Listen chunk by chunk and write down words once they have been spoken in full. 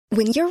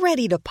When you're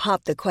ready to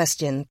pop the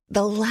question,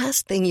 the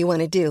last thing you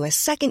want to do is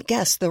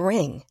second-guess the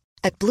ring.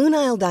 At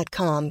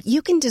BlueNile.com,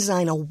 you can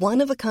design a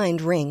one-of-a-kind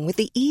ring with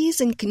the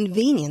ease and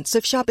convenience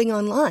of shopping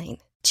online.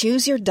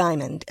 Choose your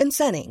diamond and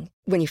setting.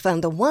 When you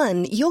find the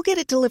one, you'll get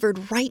it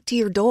delivered right to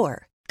your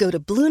door. Go to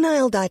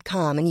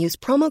BlueNile.com and use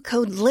promo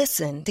code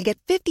LISTEN to get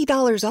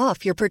 $50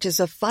 off your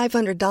purchase of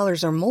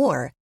 $500 or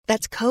more.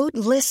 That's code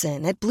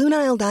LISTEN at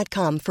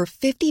BlueNile.com for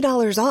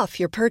 $50 off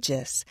your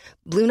purchase.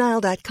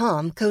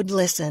 BlueNile.com, code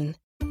LISTEN.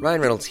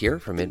 Ryan Reynolds here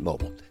from Mint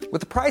Mobile. With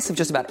the price of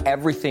just about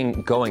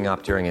everything going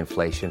up during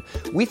inflation,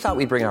 we thought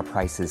we'd bring our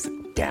prices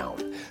down.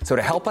 So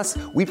to help us,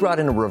 we brought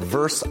in a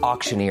reverse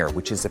auctioneer,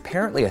 which is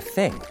apparently a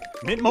thing.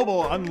 Mint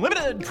Mobile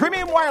Unlimited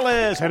Premium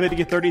Wireless. How to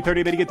get 30,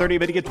 30, bit to get 30,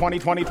 bit to get 20,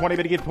 20, 20,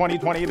 bit to get 20,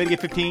 20, bit to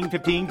get 15,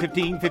 15,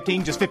 15,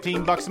 15, just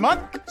 $15 a month?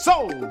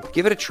 Sold!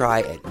 Give it a try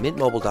at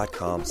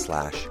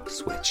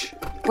mintmobile.com/switch.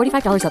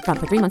 $45 up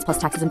front for 3 months plus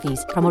taxes and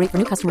fees. Promo rate for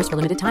new customers for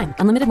limited time.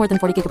 Unlimited more than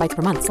 40 gigabytes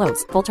per month.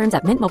 Slows full terms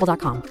at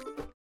mintmobile.com.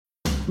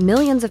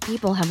 Millions of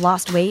people have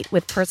lost weight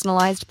with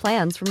personalized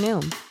plans from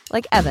Noom.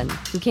 Like Evan,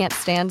 who can't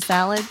stand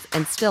salads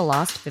and still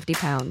lost 50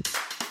 pounds.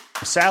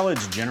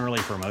 Salads generally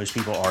for most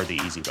people are the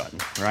easy button,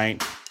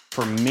 right?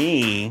 For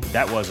me,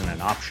 that wasn't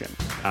an option.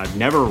 I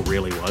never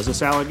really was a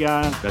salad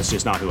guy. That's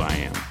just not who I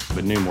am.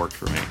 But Noom worked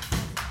for me.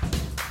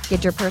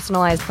 Get your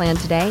personalized plan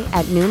today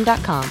at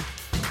Noom.com.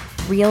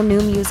 Real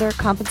Noom user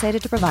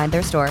compensated to provide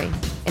their story.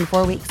 In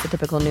 4 weeks, the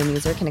typical Noom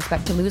user can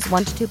expect to lose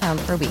 1 to 2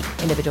 pounds per week.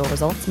 Individual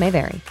results may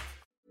vary.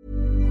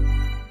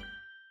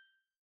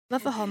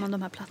 Varför har man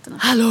de här plattorna?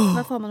 Hallå!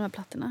 Varför har man de här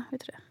plattorna?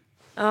 Vet du det?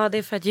 Ja, det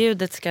är för att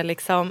ljudet ska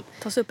liksom...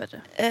 Tas upp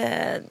bättre?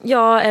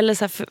 Ja, eller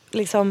så här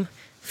liksom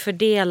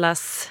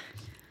fördelas.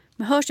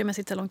 Men hörs det om jag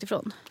sitter långt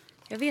ifrån?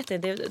 Jag vet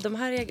inte, de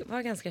här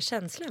var ganska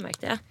känsliga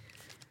märkte jag.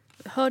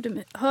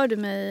 Hör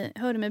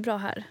du mig bra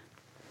här?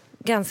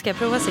 Ganska,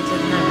 prova att sitta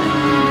lite närmare.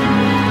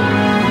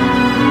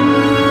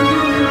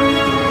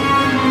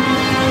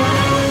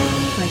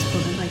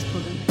 Nicepodden.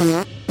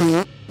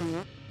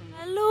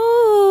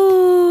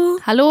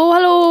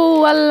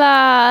 Hallå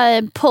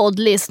alla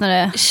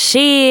poddlyssnare.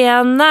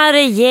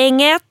 Tjenare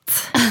gänget.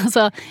 Alltså,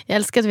 jag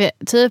älskar att vi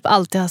typ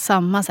alltid har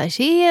samma så här,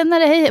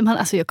 tjenare, hej. Man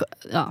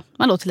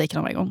låter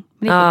likadant varje gång.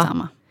 Men det är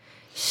samma.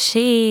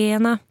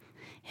 Tjena.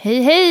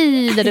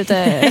 Hej där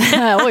ute.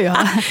 Oj,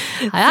 ja.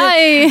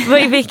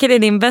 Hej. Vilken är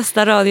din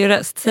bästa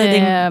radioröst? Säg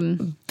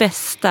din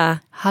bästa.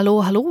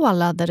 Hallå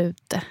alla där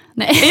ute.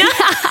 Nej.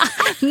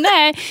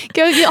 Nej,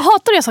 jag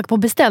hatar att göra saker på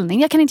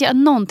beställning. Jag kan inte göra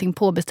någonting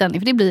på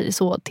beställning för det blir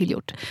så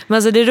tillgjort. Men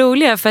alltså det är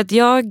roliga för att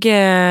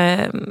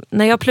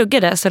när jag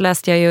pluggade så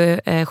läste jag ju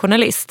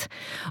journalist.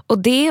 Och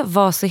det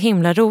var så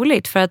himla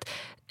roligt för att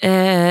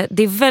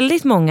det är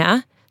väldigt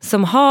många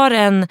som har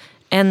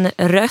en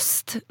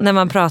röst när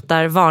man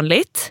pratar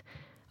vanligt.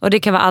 Och det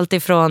kan vara allt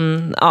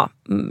ifrån,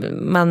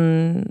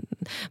 man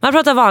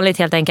pratar vanligt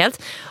helt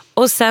enkelt.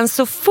 Och sen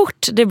så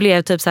fort det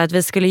blev typ så här att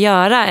vi skulle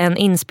göra en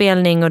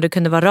inspelning och det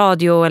kunde vara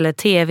radio eller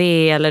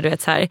tv eller du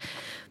vet så här.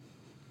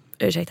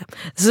 Ursäkta.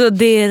 Så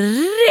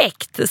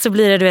direkt så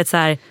blir det du vet så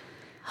här.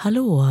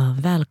 Hallå,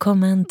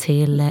 välkommen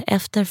till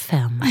Efter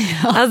 5.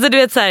 Ja. Alltså du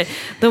vet så här,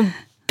 de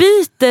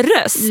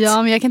byter röst.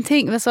 Ja, men jag kan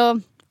tänka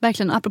så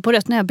verkligen apropå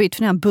röst när jag bytt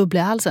för när jag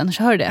bubblar i halsen.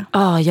 Så hör du det?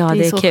 Ja,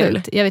 det är så kul.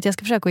 Sjukt. Jag vet, jag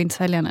ska försöka att inte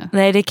svälja nu.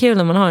 Nej, det är kul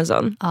när man har en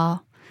sån. Ja.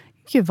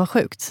 Gud vad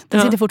sjukt.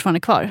 Den sitter fortfarande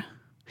kvar.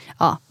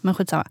 Ja, men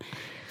skitsamma.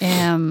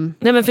 Nej,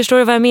 men förstår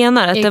du vad jag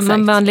menar? Att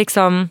man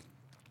liksom,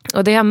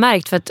 och det har jag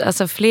märkt för att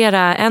alltså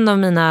en av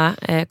mina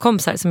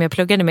kompisar som jag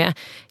pluggade med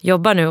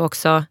jobbar nu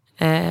också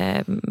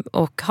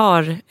och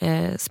har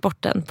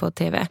sporten på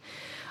tv.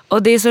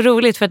 Och det är så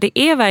roligt för att det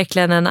är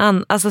verkligen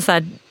alltså så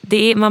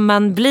här,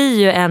 man blir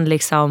ju en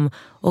liksom,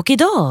 och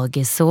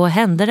idag så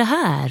händer det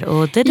här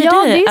och det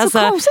är alltså,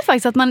 så konstigt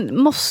faktiskt att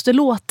man måste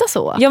låta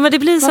så. Ja, men det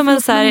blir som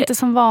en så här,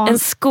 en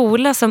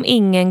skola som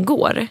ingen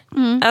går.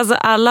 Alltså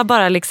alla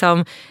bara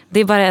liksom, det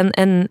är bara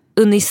en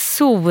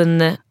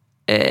unison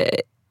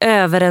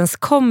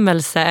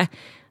överenskommelse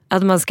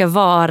att man ska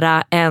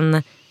vara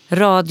en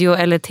radio-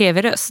 eller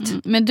tv-röst.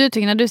 Men du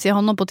tycker när du ser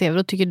honom på tv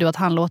då tycker du att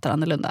han låter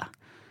annorlunda?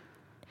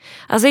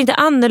 Alltså inte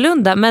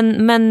annorlunda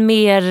men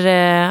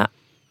mer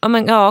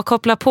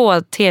koppla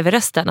på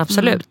tv-rösten,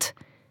 absolut.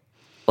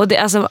 Och det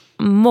alltså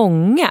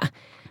många.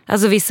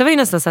 Alltså vissa var ju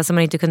nästan så här som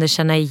man inte kunde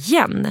känna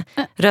igen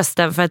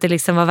rösten för att det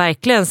liksom var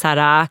verkligen så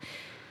här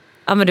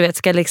men du vet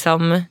ska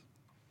liksom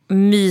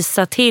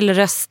mysa till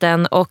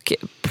rösten och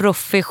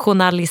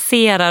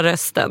professionalisera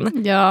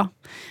rösten. Ja.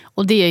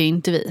 Och det är ju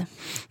inte vi.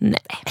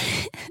 Nej.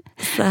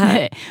 Så här.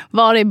 Nej.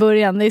 Var i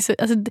början det är så,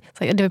 alltså, det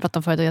har vi pratat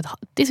om förut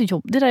det är så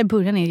jobbigt. Det där i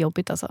början är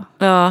jobbigt alltså.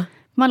 Ja.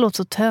 Man låter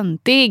så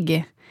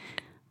töntig.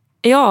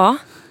 Ja.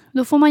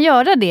 Då får man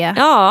göra det.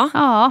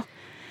 Ja.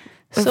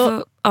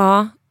 Så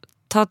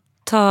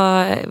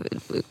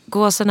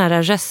gå sån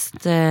här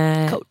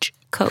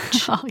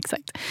coach. Ja,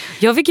 exakt.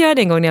 Jag fick göra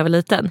det en gång när jag var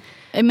liten.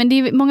 Men det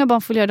är många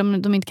barn får göra det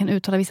om de inte kan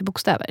uttala vissa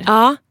bokstäver.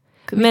 Ja.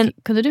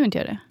 Kunde du inte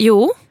göra det?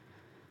 Jo.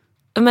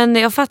 Men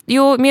jag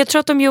tror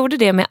att de gjorde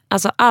det med,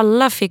 alltså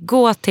alla fick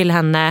gå till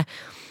henne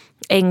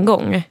en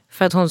gång.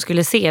 För att hon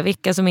skulle se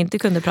vilka som inte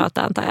kunde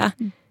prata, antar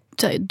jag.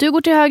 Du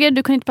går till höger,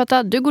 du kunde inte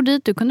prata. Du går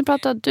dit, du kunde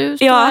prata. Du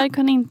står här,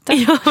 kunde inte.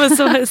 Ja, men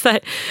så här,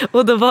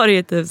 och då var det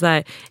ju typ så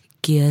här: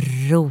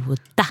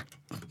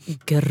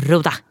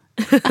 groda.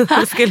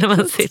 Då skulle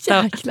man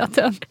sitta. Jäkla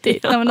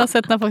töntigt. När man har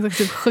sett när folk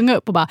typ sjunger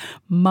upp och bara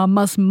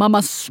mammas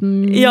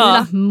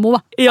Ja.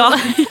 mamma. Ja.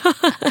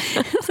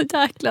 Så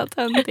jäkla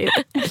töntigt.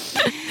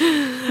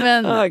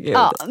 Men,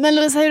 men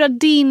Lovisa, hur har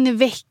din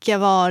vecka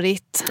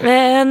varit?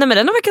 Nej, men den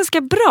har varit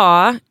ganska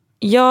bra.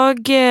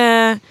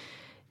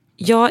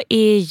 Jag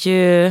är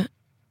ju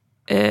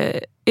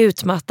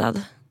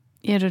utmattad.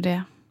 Är du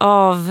det?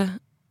 Av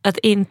att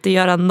inte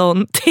göra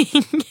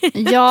någonting.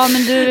 Ja,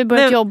 men du har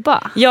börjat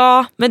jobba.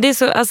 Ja, men det är,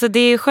 så, alltså, det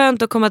är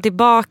skönt att komma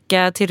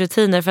tillbaka till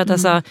rutiner. För att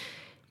alltså,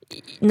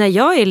 när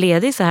jag är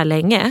ledig så här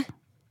länge,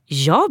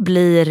 jag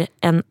blir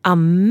en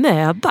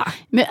amöba.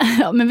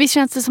 Men visst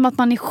känns det som att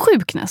man är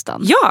sjuk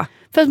nästan? Ja.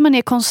 För att man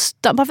är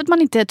konstant. Bara för att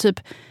man inte är typ...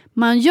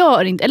 Man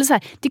gör inte... Eller så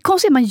här, det är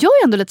konstigt, man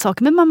gör ju ändå lite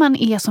saker. Men man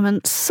är som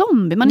en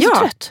zombie. Man är så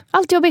trött.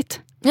 Allt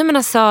jobbigt. Ja, men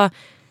alltså,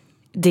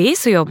 det är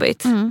så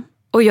jobbigt.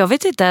 Och jag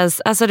vet inte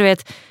ens... Alltså, du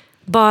vet...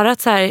 Bara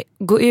att så här,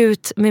 gå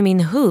ut med min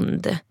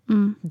hund.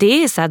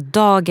 Det är så här,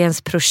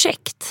 dagens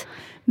projekt.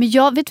 Men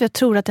jag vet vad jag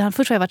tror att det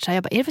först har jag varit så här,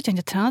 jag bara, är det för att jag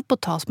inte tränat på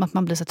ett tag som att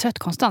man blir så trött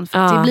konstant?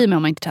 För det blir man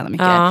om man inte tränar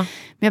mycket. Men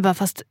jag bara,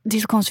 fast det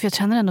är så konstigt för jag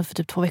tränade ändå för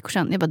typ 2 veckor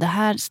sedan. Jag bara, det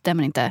här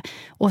stämmer inte.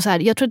 Och så här,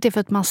 jag tror att det är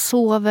för att man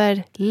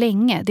sover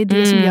länge. Det är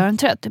det som gör en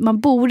trött. Man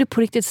borde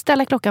på riktigt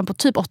ställa klockan på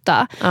typ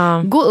 8.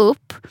 Gå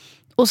upp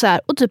och så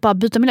här, och typ bara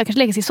byta miljö. Kanske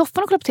lägga sig i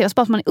soffan och kolla på tv så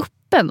bara att man är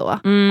uppe ändå.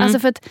 Alltså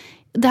för att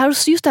det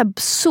här, just det här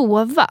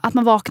sova, att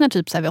man vaknar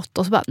typ så här vid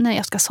 8 och så bara, nej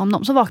jag ska somna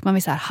om. Så vaknar man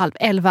vid så här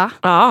 10:30.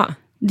 Ja.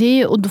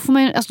 Det är, och då får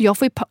man, alltså jag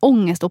får ju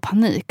ångest och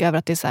panik över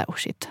att det är så här, oh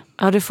shit.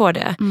 Ja, du får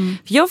det.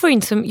 Jag får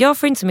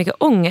inte så mycket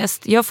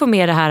ångest. Jag får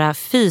mer det här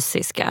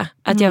fysiska.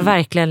 Att jag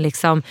verkligen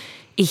liksom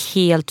är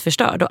helt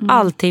förstörd och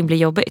allting blir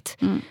jobbigt.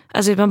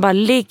 Alltså man bara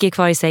ligger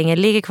kvar i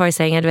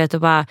sängen, du vet,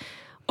 och bara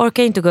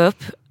orkar inte gå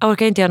upp,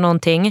 orkar inte göra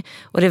någonting.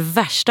 Och det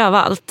värsta av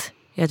allt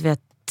är att vi har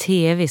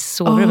tv i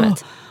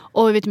sovrummet.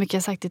 Och jag vet hur mycket jag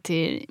har sagt det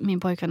till min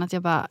pojkvän, att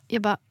jag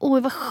bara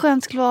oj vad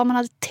skönt skulle vara om man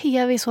hade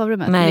tv i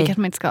sovrummet. Nej. Det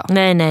kanske man inte ska.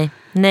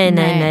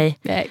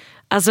 Nej.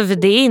 Alltså för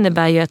det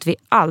innebär ju att vi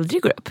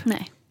aldrig går upp.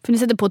 Nej, för ni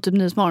sätter på typ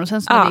Nyhetsmorgon och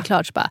sen så när det är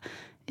klart så bara,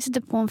 vi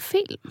sätter på en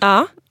film.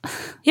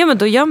 Ja, men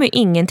då gör man ju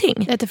ingenting.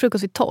 Jag äter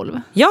frukost vid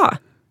 12. Ja.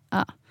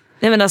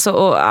 Nej men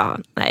alltså,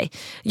 nej.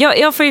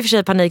 Jag får i och för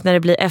sig panik när det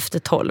blir efter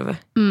 12.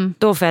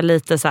 Då får jag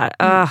lite så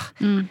här,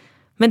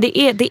 Men det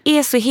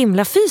är så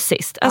himla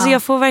fysiskt. Alltså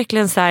jag får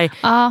verkligen så här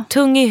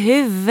tung i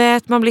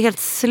huvudet, man blir helt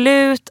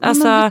slut.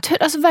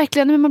 Alltså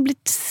verkligen, man blir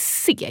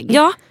seg.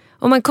 Ja,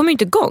 och man kommer ju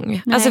inte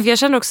igång. Alltså för jag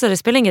känner också att det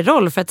spelar ingen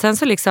roll, för att sen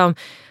så liksom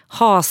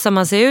hasar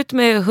man sig ut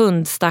med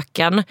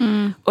hundstacken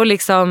och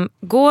liksom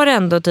går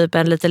ändå typ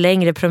en lite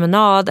längre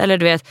promenad, eller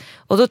du vet,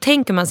 och då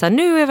tänker man så här,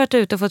 nu har jag varit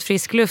ute och fått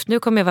frisk luft, nu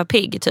kommer jag vara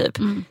pigg typ.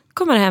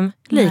 Kommer hem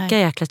lika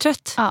jäkla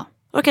trött.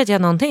 Orkar inte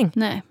göra någonting.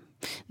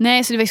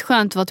 Nej, så det var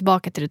skönt att vara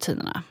tillbaka till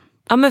rutinerna.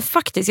 Ja men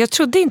faktiskt, jag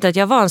trodde inte att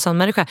jag var en sån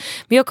människa.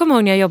 Men jag kommer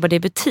ihåg när jag jobbade i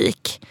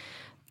butik.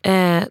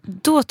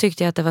 Då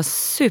tyckte jag att det var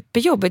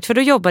superjobbigt. För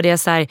då jobbade jag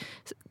så här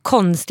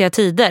konstiga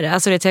tider.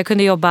 Alltså det, jag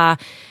kunde jobba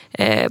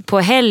på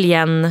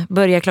helgen,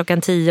 börja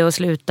 10:00 och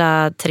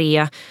sluta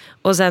 3.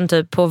 Och sen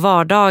typ på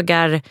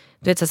vardagar,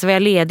 du vet, så var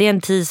jag ledig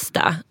en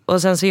tisdag.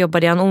 Och sen så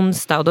jobbade jag en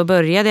onsdag och då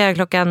började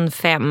jag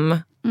 5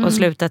 och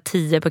slutade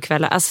 10 på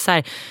kvällen. Alltså så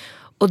här,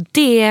 och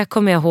det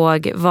kommer jag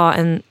ihåg var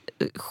en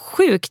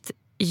sjukt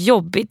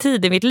jobbig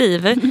tid i mitt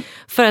liv.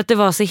 För att det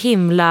var så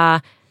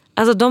himla...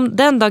 Alltså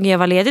den dagen jag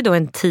var ledig då,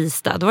 en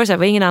tisdag, då var det så här,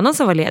 var ingen annan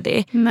som var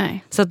ledig.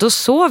 Nej. Så att då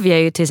sov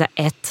jag ju till så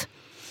här 1.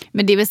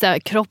 Men det är väl så här,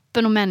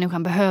 kroppen och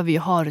människan behöver ju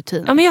ha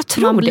rutiner. Ja men jag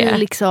tror man blir det.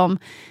 Liksom,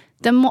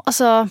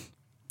 alltså,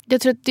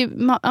 jag tror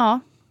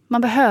att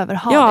man behöver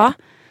ha det.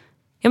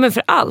 Ja men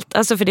för allt.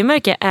 Alltså för det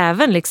märker jag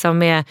även liksom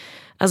med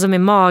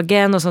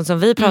magen och sånt som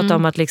vi pratar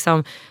om, att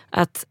liksom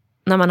att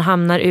när man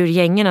hamnar ur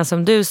gängerna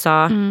som du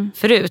sa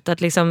förut,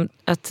 att liksom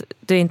att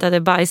du inte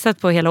hade bajsat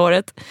på hela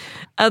året,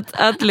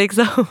 att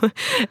liksom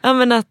ja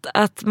men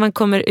att man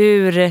kommer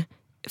ur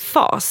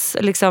fas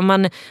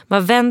liksom,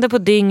 man vänder på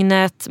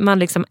dygnet, man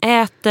liksom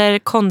äter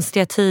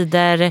konstiga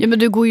tider. Ja men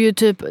du går ju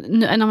typ,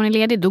 när man är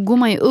ledig då går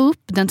man ju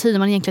upp den tiden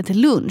man egentligen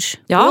till lunch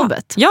på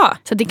jobbet. Ja.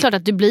 Så det är klart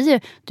att du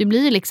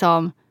blir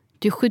liksom,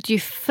 du skjuter ju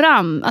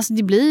fram, alltså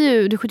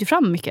du skjuter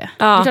fram mycket.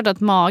 Det är klart att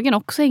magen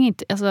också hänger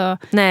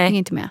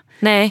inte med.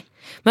 Nej.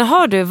 Men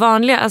har du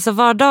vanliga, alltså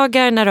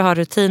vardagar när du har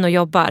rutin och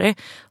jobbar,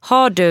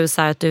 har du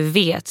så här att du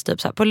vet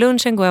typ så här, på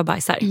lunchen går jag och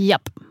bajsar?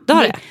 Japp. Du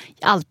har det?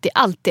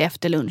 Alltid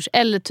efter lunch,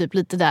 eller typ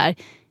lite där,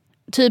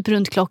 typ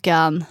runt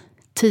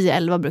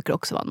 10-11 brukar det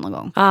också vara någon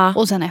gång.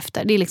 Och sen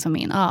efter, det är liksom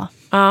min,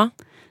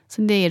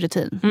 så det är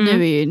rutin.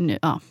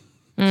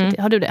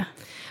 Så har du det?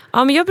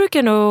 Ja men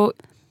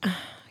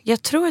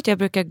jag tror att jag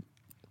brukar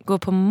gå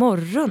på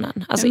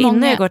morgonen. Alltså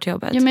innan jag går till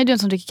jobbet. Ja men är du en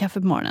som dricker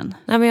kaffe på morgonen?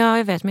 Nej men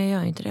jag vet, men jag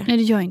gör inte det. Nej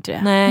du gör inte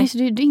det? Nej. Så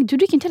du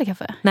dricker inte heller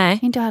kaffe? Nej.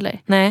 Inte jag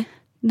heller? Nej.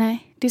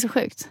 Nej, det är så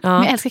sjukt. Ja.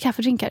 Men jag älskar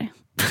kaffedrinkar.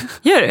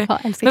 Gör du? Ja,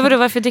 älskar Men vadå, kaffe.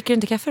 varför dricker du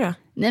inte kaffe då?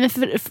 Nej, men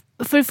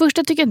för det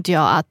första tycker inte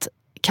jag att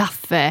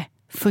kaffe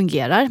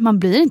fungerar. Man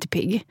blir inte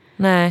pigg.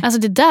 Nej.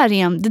 Alltså det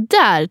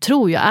där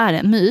tror jag är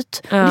en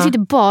myt. Ja. Det sitter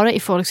bara i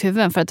folks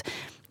huvuden. För att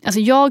alltså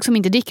jag som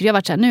inte dricker, jag har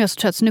varit så här, nu är jag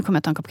så trött så nu kommer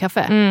jag ta en kopp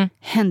kaffe.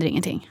 Händer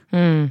ingenting.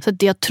 Så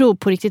att jag tror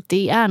på riktigt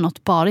det är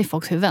något bara i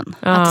folks huvuden.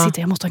 Att det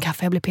sitter, jag måste ha en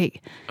kaffe, jag blir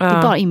pigg. Det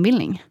är bara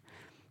inbildning.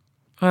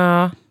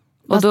 Ja.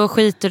 Och då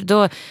skiter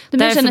då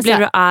därför blir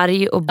du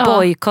arg och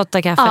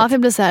bojkottar kaffet. Ja, för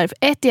jag blir så här,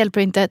 1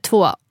 hjälper inte,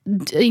 2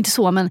 inte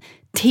så, men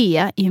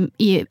te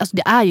alltså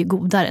det är ju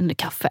godare än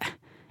kaffe.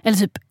 Eller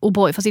typ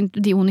O'boy, fast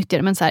det är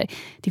onyttigare. Men så här,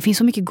 det finns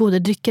så mycket goda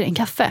drycker än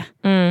kaffe.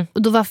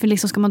 Och då varför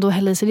liksom ska man då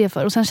hälla i sig det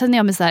för? Och sen känner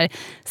jag mig så här,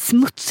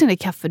 smutsig i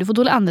kaffe. Du får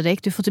dålig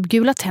andedräkt, du får typ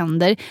gula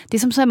tänder. Det är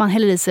som så här, man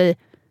häller i sig.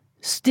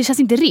 Det känns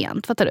inte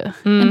rent, fattar du?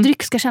 En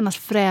dryck ska kännas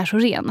fräsch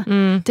och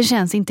ren. Det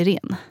känns inte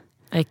ren.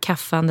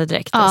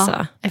 Kaffeandedräkt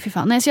alltså. Ja, fy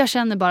fan. Nej, så jag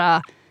känner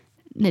bara,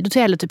 nej, då tar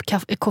jag hellre typ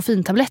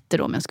koffeintabletter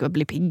då, om jag ska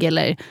bli pigg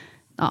eller,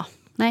 ja,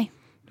 nej.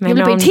 Men jag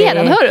blir bara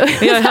irriterad, hör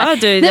du? Ja,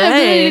 du, det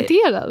är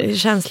irriterad. En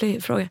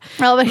känslig fråga.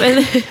 Ja,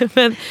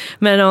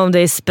 men om det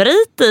är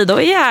sprit i,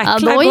 då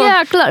jäklar. Ja, då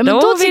jäklar. Men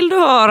då vill du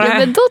ha det. Ja,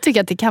 men då tycker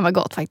jag att det kan vara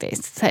gott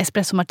faktiskt. Så här,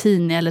 espresso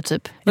martini eller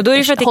typ. Men då är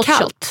det för att det är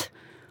kallt.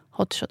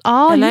 Hot shot.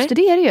 Ja, eller? Just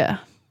det är det ju.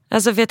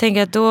 Alltså för jag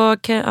tänker att då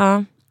kan,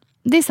 ja.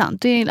 Det är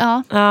sant.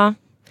 Ja.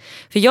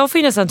 För jag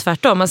får ju nästan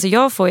tvärtom. Alltså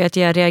jag får ju att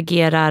jag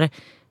reagerar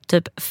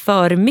typ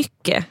för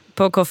mycket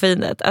på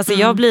koffeinet. Alltså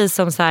jag blir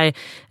som så här,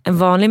 en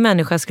vanlig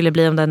människa skulle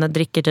bli om den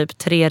dricker typ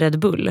 3 Red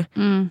Bull.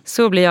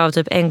 Så blir jag av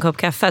typ en kopp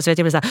kaffe. Så vet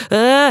jag blir så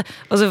här,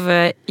 och så får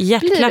jag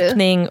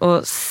hjärtklappning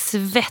och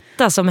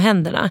svettas om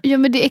händerna. Ja,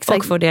 men det är exakt.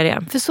 Och får diarré.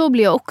 För så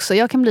blir jag också.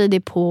 Jag kan bli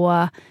det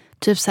på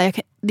typ så här,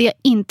 det jag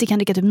inte kan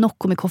dricka typ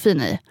Nocco med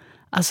koffein i.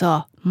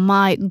 Alltså,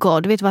 my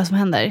god, du vet vad som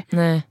händer?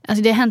 Nej.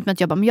 Alltså det har hänt med att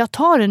jag bara, men jag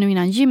tar det nu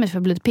innan gymmet för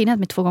jag blev lite pinnad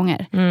med 2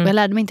 gånger. Och jag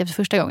lärde mig inte efter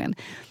första gången.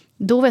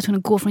 Då var jag tvungen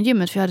att gå från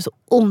gymmet för jag hade så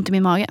ont i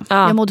min mage.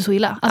 Jag mådde så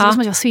illa. Alltså det var som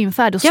att jag var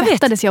svimfärdig och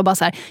svettades. Jag bara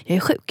så här, jag är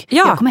sjuk.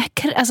 Jag kommer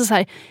alltså så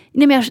här,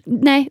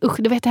 nej usch,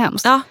 det var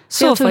jättehemskt. Ja,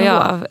 så får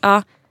jag.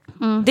 Ja.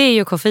 Det är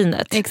ju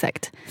koffeinet.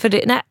 Exakt. För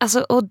det, nej, alltså,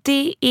 och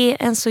det är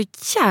en så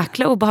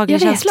jäkla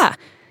obehaglig känsla.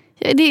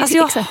 Alltså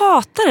jag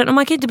hatar den och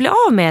man kan inte bli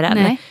av med den.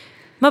 Nej.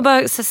 Man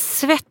bara så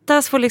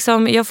svettas, får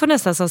liksom, jag får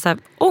nästan så här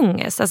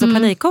ångest, alltså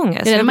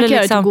panikångest. Det är det man kan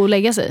göra, liksom, att gå och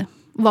lägga sig.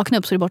 Vakna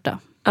upp så är det borta.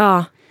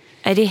 Ja,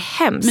 det är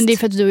hemskt. Men det är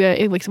för att du och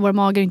jag, våra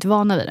magar är inte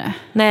vana vid det.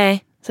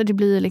 Nej. Så det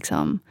blir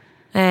liksom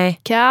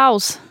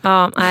kaos.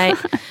 Ja, nej.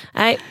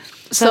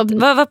 Så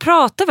vad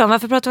pratar vi om?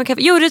 Varför pratar vi om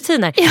kaffe? Jo,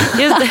 rutiner.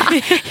 Just det.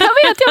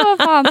 jag vad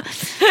fan.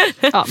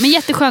 Ja, men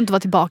jätteskönt att vara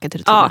tillbaka till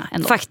rutinerna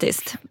ändå.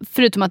 Faktiskt.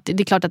 Förutom att det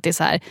är klart att det är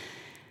så här,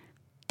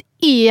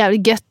 det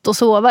är gött att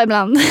sova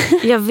ibland.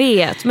 Jag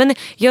vet, men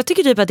jag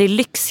tycker typ att det är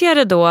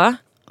lyxigare då.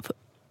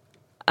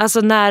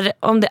 Alltså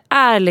om det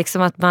är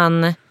liksom att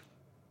man,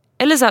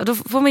 eller så här, då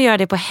får man göra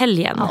det på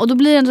helgen. Ja, och då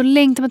blir det ändå,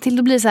 längtar man till,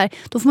 då blir det så här,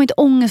 då får man inte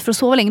ångest för att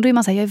sova länge. Då är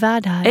man så här, jag är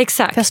värd det här.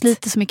 Exakt. För jag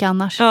sliter så mycket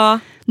annars. Ja.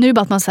 Nu är det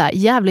bara att man så här,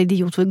 jävla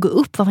idiot för att gå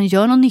upp, vad man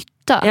gör någon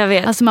nytta. Jag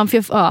vet. Alltså man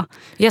får,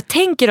 Jag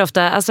tänker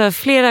ofta, alltså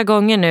flera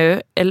gånger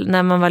nu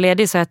när man var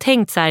ledig, så har jag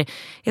tänkt så här,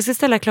 jag ska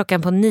ställa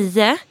klockan på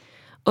 9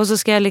 och så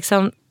ska jag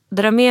liksom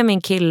dra med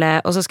min kille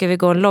och så ska vi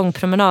gå en lång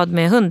promenad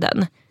med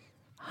hunden.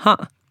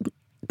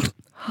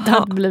 Det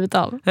hade blivit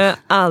av. Jag har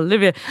aldrig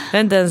blivit, jag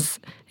har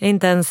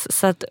inte ens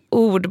satt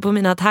ord på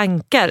mina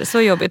tankar.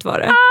 Så jobbigt var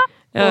det.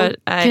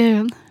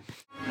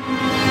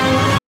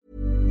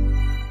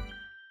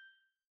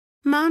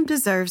 Mom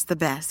deserves the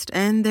best,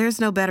 and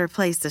there's no better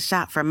place to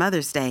shop for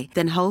Mother's Day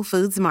than Whole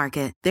Foods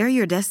Market. They're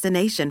your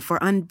destination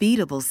for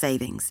unbeatable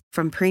savings,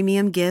 from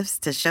premium gifts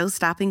to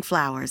show-stopping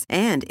flowers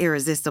and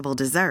irresistible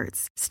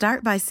desserts.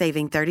 Start by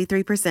saving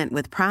 33%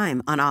 with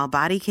Prime on all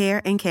body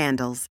care and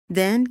candles.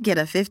 Then get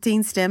a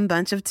 15-stem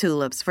bunch of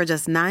tulips for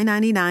just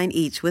 $9.99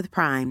 each with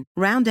Prime.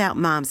 Round out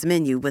Mom's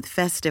menu with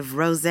festive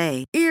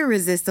rosé,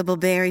 irresistible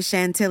berry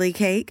chantilly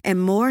cake,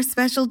 and more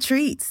special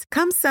treats.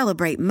 Come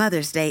celebrate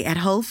Mother's Day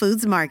at Whole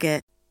Foods Market.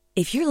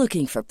 If you're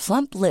looking for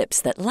plump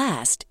lips that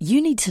last, you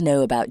need to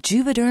know about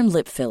Juvederm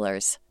lip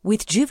fillers.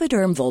 With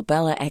Juvederm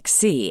Volbella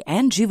XC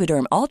and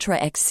Juvederm Ultra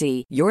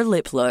XC, your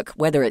lip look,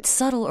 whether it's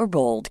subtle or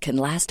bold, can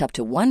last up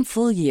to 1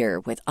 full year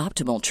with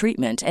optimal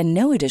treatment and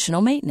no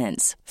additional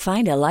maintenance.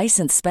 Find a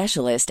licensed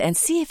specialist and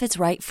see if it's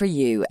right for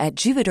you at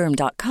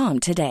Juvederm.com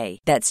today.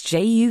 That's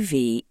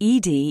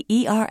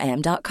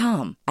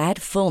JUVEDERM.com.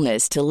 Add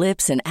fullness to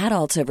lips in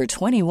adults over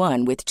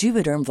 21 with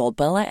Juvederm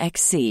Volbella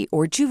XC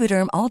or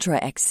Juvederm Ultra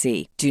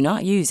XC. Do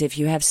not use if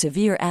you have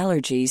severe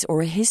allergies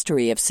or a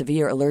history of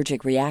severe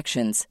allergic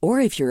reactions, or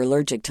if you're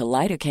allergic to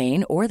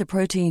lidocaine or the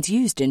proteins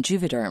used in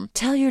Juvederm.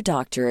 Tell your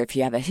doctor if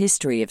you have a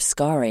history of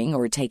scarring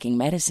or taking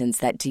medicines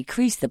that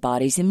decrease the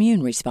body's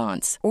immune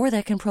response or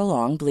that can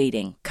prolong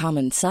bleeding.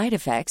 Common side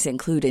effects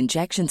include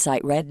injection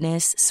site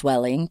redness,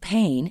 swelling,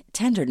 pain,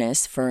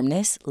 tenderness,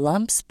 firmness,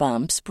 lumps,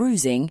 bumps,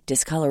 bruising,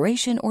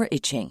 discoloration, or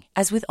itching.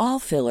 As with all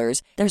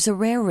fillers, there's a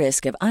rare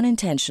risk of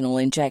unintentional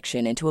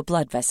injection into a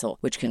blood vessel,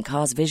 which can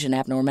cause vision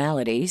abnormalities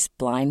abnormalities,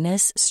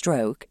 blindness,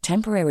 stroke,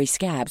 temporary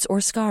scabs,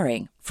 or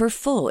scarring. For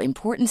full,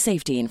 important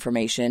safety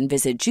information,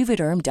 visit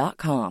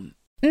Juvederm.com.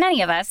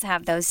 Many of us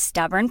have those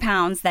stubborn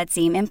pounds that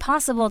seem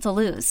impossible to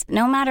lose,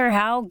 no matter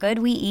how good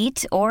we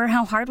eat or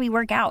how hard we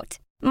work out.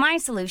 My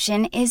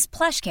solution is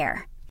PlushCare.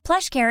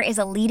 PlushCare is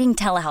a leading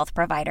telehealth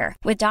provider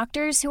with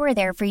doctors who are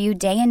there for you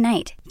day and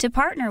night to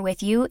partner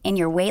with you in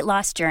your weight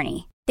loss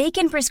journey. They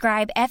can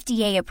prescribe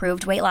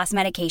FDA-approved weight loss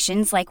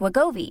medications like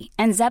Wegovy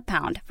and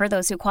Zepbound for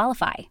those who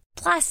qualify.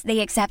 Plus,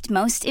 they accept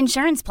most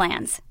insurance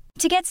plans.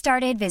 To get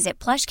started,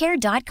 visit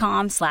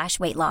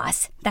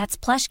plushcare.com/weightloss.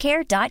 That's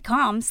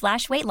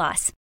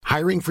plushcare.com/weightloss.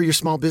 Hiring for your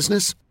small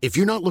business? If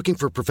you're not looking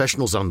for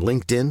professionals on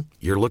LinkedIn,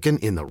 you're looking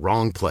in the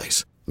wrong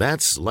place.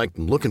 That's like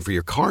looking for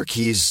your car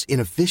keys in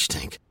a fish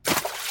tank.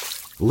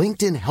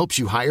 LinkedIn helps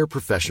you hire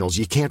professionals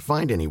you can't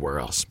find anywhere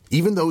else,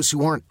 even those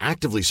who aren't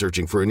actively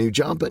searching for a new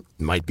job but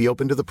might be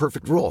open to the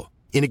perfect role.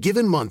 In a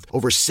given month,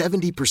 over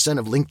 70%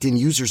 of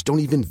LinkedIn users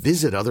don't even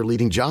visit other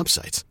leading job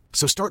sites.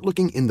 So start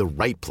looking in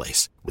the right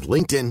place. With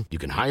LinkedIn, you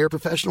can hire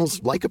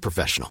professionals like a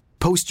professional.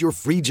 Post your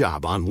free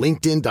job on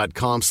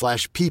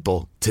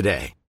linkedin.com/people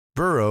today.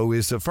 Burrow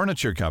is a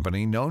furniture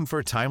company known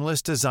for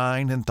timeless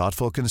design and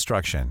thoughtful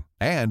construction,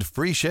 and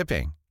free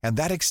shipping, and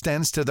that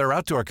extends to their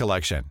outdoor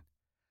collection.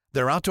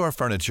 Their outdoor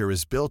furniture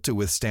is built to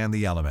withstand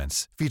the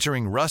elements,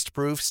 featuring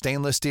rust-proof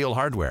stainless steel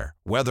hardware,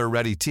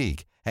 weather-ready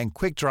teak, and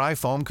quick-dry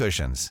foam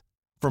cushions.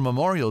 For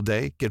Memorial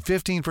Day, get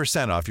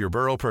 15% off your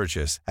Burrow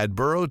purchase at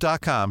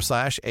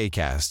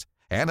burrow.com/acast,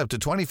 and up to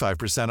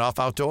 25% off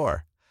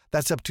outdoor.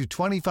 That's up to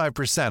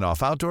 25%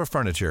 off outdoor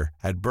furniture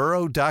at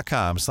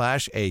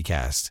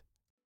burrow.com/acast.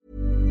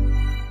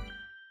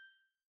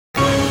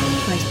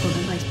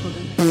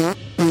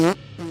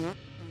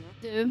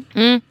 Du,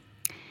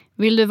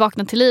 vill du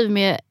vakna till liv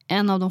med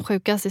en av de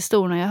sjukaste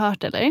historierna jag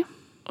hört, eller?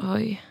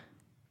 Oj,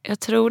 jag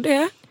tror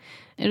det.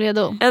 Är du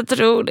redo? Jag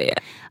tror det.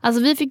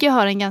 Alltså vi fick ju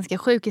höra en ganska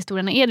sjuk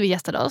historia när Edvin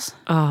gästade oss.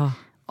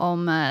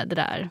 Om det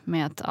där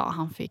med att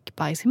han fick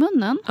bajs i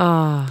munnen.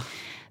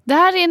 Det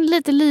här är en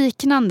lite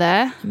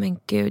liknande. Men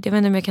gud, jag vet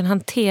inte om jag kan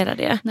hantera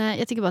det. Nej,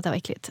 jag tycker bara att det var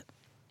äckligt.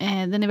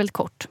 Den är väldigt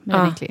kort, men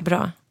den är äcklig.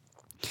 Bra.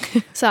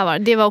 Så här var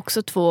det var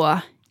också 2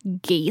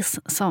 gays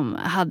som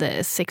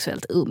hade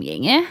sexuellt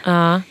umgänge.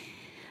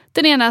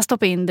 Den ena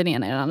stoppade in den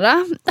ena i den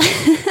andra.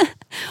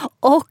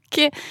 Och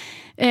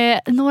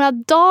några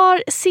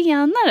dagar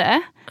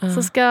senare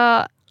så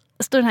ska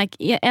stå den här,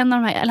 en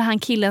av de här, eller han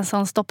killen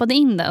som stoppade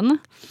in den.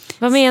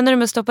 Vad menar du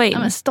med stoppa in? Ja,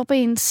 men stoppa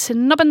in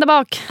snoppen där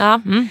bak.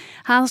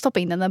 Han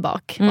stoppade in den där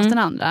bak hos den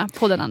andra,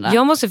 på den andra.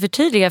 Jag måste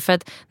förtydliga, för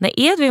att när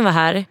Edvin var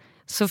här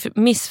så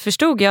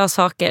missförstod jag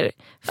saker.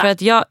 För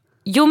att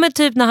men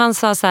typ när han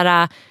sa så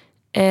här,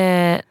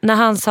 när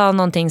han sa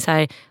någonting så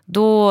här,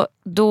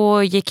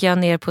 då gick jag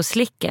ner på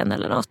slicken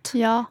eller något,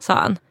 sa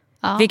han.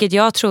 Vilket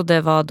jag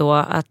trodde var då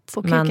att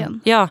på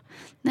kuken.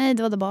 Nej,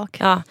 det var där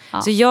bak.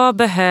 Så jag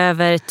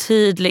behöver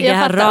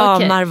tydliga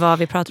ramar vad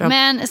vi pratar om.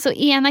 Men så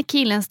ena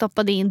killen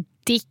stoppade in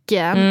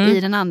dicken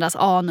i den andras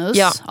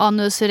anus.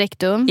 Anus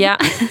rectum. Ja,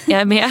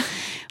 jag är med.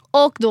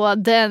 Och då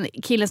den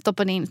killen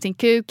stoppade in sin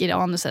kuk i det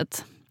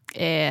anuset.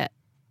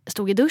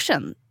 Stod i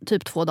duschen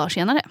typ 2 dagar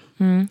senare.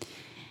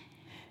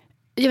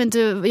 Jag vet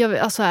inte,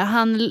 alltså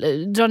han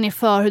drar ner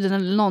förhuden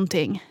eller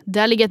någonting.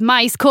 Där ligger ett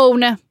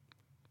majskorn.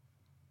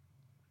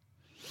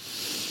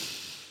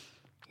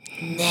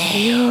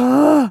 Nej.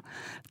 Ja,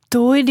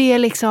 då är det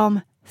liksom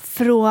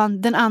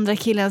från den andra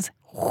killens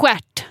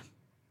stjärt.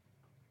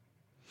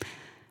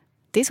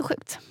 Det är så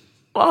sjukt.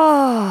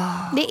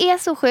 Det är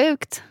så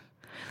sjukt.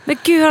 Men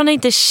gud, han har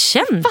inte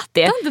känt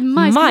det.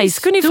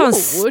 Majskorn är fan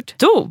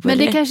stor. Men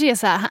det kanske är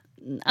så här,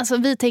 alltså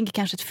vi tänker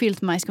kanske ett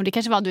fyllt majskorn. Det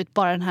kanske var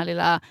bara den här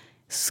lilla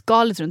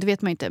skalet runt, det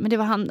vet man inte. Men det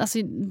var han,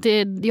 alltså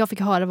det jag fick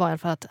höra var i alla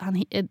fall att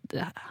han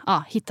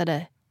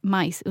hittade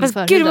majs under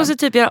förhuden. Gud, det måste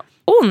typ göra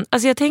ont.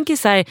 Alltså jag tänker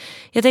så här,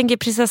 jag tänker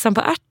prinsessan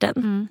på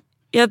ärten.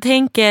 Jag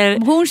tänker...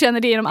 Hon känner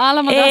det genom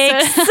alla madrasser.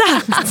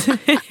 Exakt!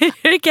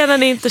 Hur kan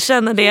han inte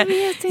känna det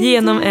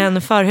genom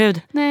en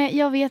förhud? Nej,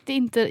 jag vet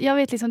inte. Jag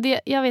vet liksom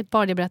det, jag vet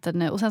bara det jag berättade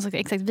nu. Och sen så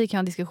exakt, vi kan ha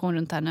en diskussion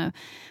runt här nu.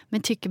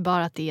 Men tycker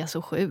bara att det är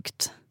så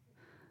sjukt.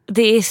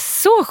 Det är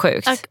så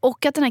sjukt.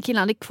 Och att den här killen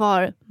hade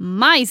kvar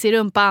majs i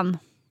rumpan.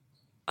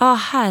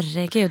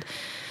 Herregud.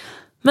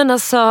 Men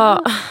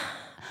alltså...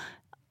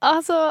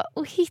 Alltså,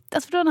 och hitta...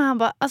 Alltså för då när han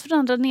bara... Alltså för då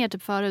han drar ner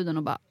typ förhuden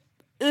och bara...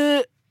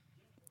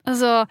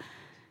 Alltså...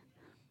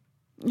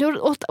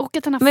 Och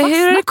att han har men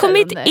hur har det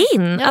kommit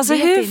in? Jag alltså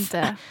vet hur...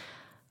 inte.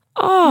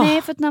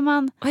 Nej, för att när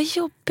man... Vad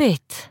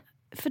jobbigt.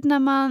 För att när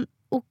man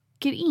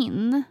åker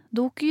in,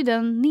 då åker ju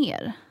den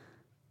ner.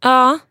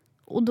 Ja.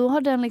 Och då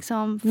har den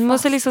liksom... Du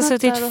måste liksom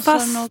suttit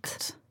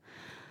fast.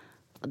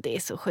 Och det är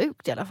så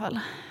sjukt i alla fall.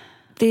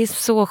 Det är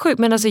så sjukt.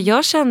 Men alltså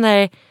jag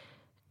känner...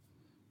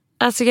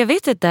 Alltså jag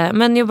vet inte.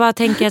 Men jag bara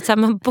tänker att så här,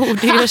 man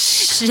borde ju ha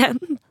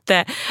känt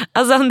det.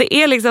 Alltså om det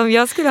är liksom...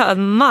 Jag skulle ha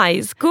en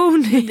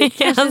majskorn.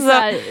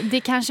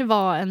 Det kanske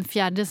var en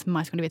fjärdes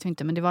majskorn, det vet vi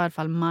inte. Men det var i alla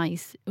fall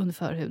majs under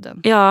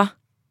förhuden. Ja.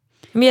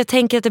 Men jag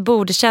tänker att det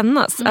borde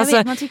kännas. Jag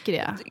vet, man tycker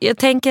det. Jag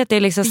tänker att det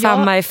är liksom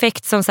samma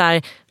effekt som så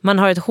här, man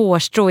har ett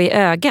hårstrå i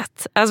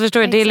ögat. Alltså förstår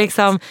du, det är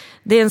liksom,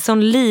 det är en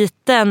sån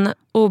liten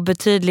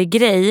obetydlig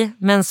grej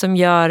men som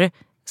gör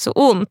så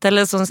ont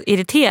eller som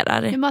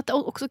irriterar. Men att det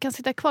också kan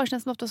sitta kvar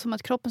känns ofta som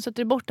att kroppen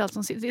sätter bort allt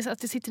som sitter, att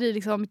det sitter i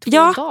liksom 2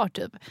 dagar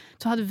typ.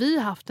 Så hade vi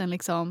haft en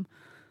liksom...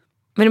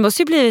 Men det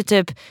måste ju bli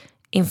typ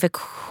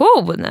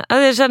infektion.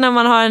 Alltså jag känner att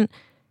man har en...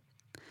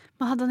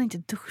 Man hade han inte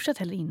duschat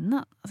heller innan.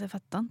 Alltså jag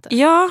fattar inte.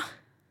 Ja.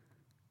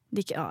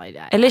 Det.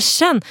 Eller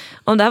känn,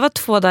 om det här var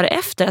 2 dagar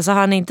efter så har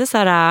han inte så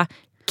här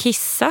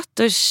kissat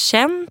och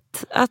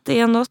känt att det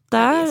är något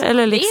där. Det är så,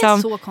 eller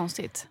liksom, det är så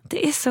konstigt.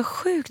 Det är så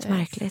sjukt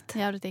märkligt.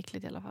 Jävligt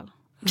äckligt i alla fall.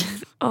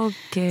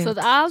 Gud. Så att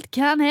allt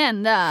kan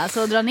hända.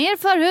 Så dra ner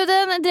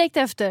förhuden direkt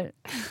efter.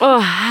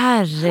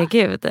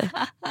 Herregud.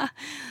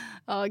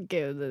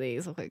 Gud, det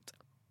är så sjukt.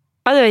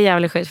 Ja, det var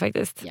jävligt sjukt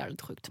faktiskt.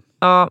 Jävligt sjukt.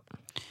 Ja.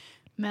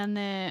 Men...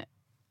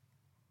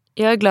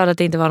 jag är glad att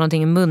det inte var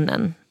någonting i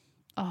munnen.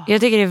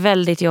 Jag tycker det är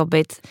väldigt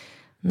jobbigt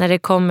när det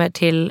kommer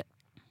till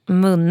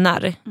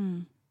munnar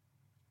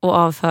och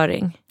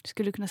avföring. Du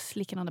skulle kunna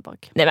slicka någon där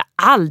bak. Nej, men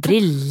aldrig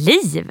i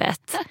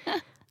livet.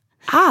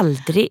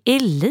 Aldrig i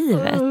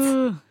livet.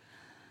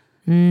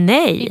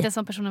 Nej. Inte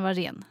som personen var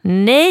ren.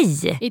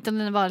 Nej. Inte om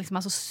den var liksom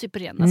alltså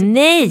superren. Alltså,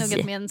 nej.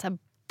 Nuggat med en så här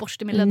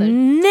borste med läder.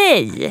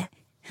 Nej.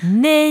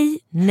 Nej,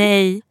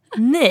 nej,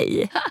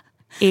 nej.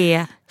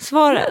 Är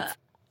svaret.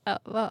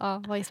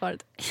 Vad är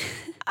svaret?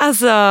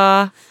 Alltså...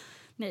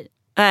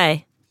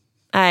 Nej.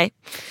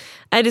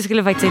 Nej, det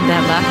skulle faktiskt inte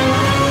hända.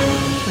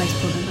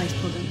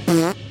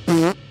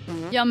 Bajspodden.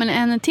 Ja, men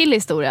en till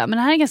historia. Men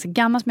det här är ganska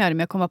gammal som jag hörde, men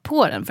jag kom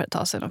på den för ett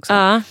tag sedan också.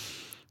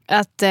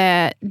 Att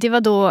det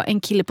var då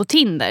en kille på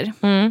Tinder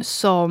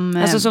som...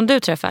 Alltså som du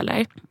träffade,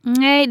 eller?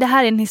 Nej, det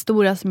här är en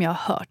historia som jag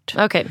har hört.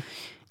 Okej.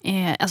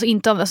 Alltså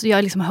inte av, alltså jag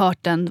har liksom hört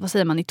den, vad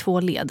säger man, i 2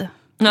 led.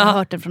 Jag har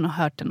hört den från och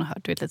hört den och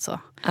hört, vet lite så.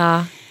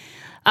 Ja.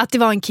 Att det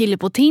var en kille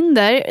på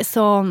Tinder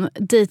som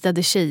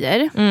dejtade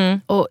tjejer.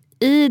 Och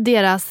i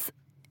deras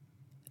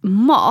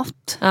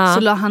mat så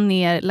la han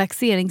ner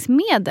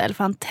laxeringsmedel.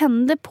 För han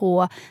tände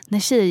på när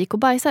tjejer gick och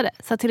bajsade.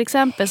 Så till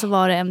exempel så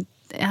var det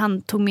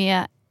han tog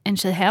med en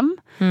tjej hem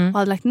och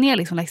hade lagt ner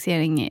liksom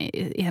laxering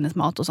i hennes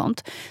mat och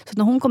sånt. Så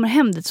när hon kommer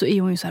hem dit så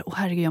är hon ju så här,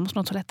 herregud, jag måste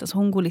nå toaletten. Så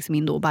hon går liksom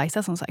in då och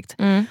bajsar som sagt.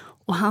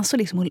 Och han så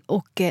liksom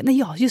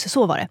just det,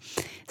 så var det.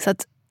 Så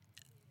att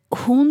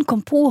hon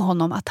kom på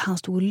honom att han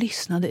stod och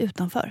lyssnade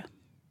utanför.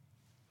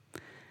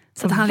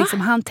 Så att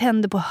han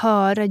tände på att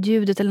höra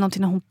ljudet eller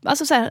någonting när hon,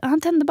 alltså så här,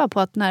 han tände bara på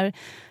att när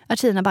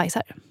tjejerna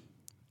bajsar.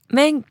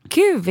 Men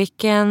gud,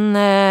 vilken...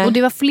 Och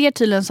det var fler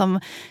tydligen som,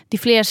 det är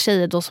fler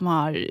tjejer då som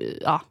har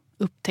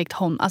upptäckt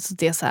honom. Alltså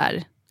det är så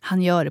här,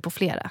 han gör det på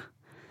flera.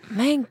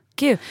 Men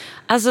gud,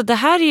 alltså det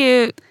här är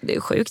ju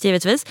sjukt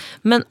givetvis,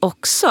 men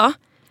också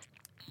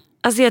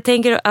alltså jag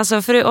tänker,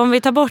 alltså för om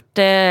vi tar bort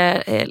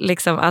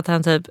liksom att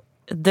han typ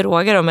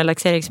drogar dem med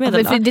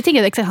laxeringsmedel. För det tänker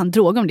jag exakt, han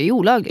drogar om det är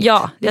olagligt.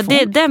 Ja,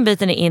 den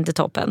biten är inte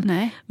toppen.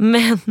 Nej.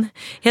 Men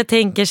jag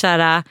tänker så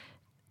här,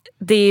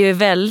 det är ju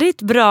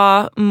väldigt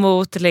bra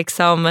mot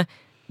liksom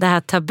det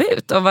här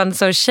tabut. Om man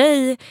som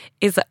tjej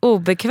är så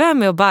obekväm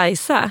med att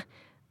bajsa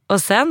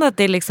och sen att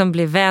det liksom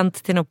blir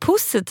vänt till något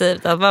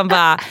positivt, att man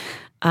bara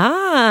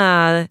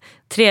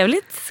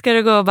trevligt, ska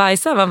du gå och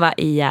bajsa? Man bara,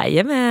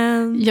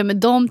 jajamän. Ja, men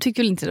de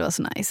tyckte väl inte det var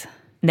så nice.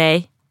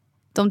 Nej.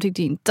 De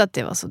tyckte inte att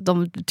det var så.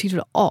 De tyckte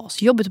det var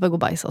asjobbigt att bara gå och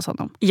bajsa hos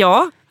honom.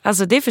 Ja,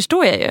 alltså det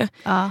förstår jag ju.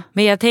 Ja.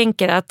 Men jag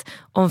tänker att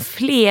om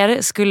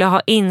fler skulle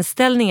ha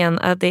inställningen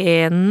att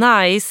det är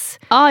nice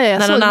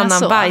när någon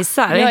annan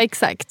bajsar. Ja,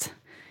 exakt.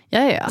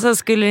 Ja. Så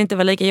skulle det inte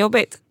vara lika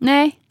jobbigt.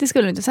 Nej, det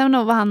skulle det inte.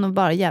 Sen var han nog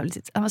bara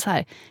jävligt, han var så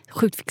här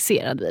sjukt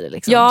fixerad vid det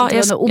liksom. Ja,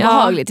 det var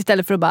obehagligt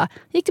istället för att bara,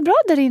 gick det bra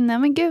där inne?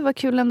 Men gud vad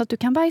kul ändå att du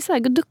kan bajsa.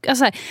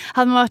 Alltså,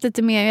 hade man varit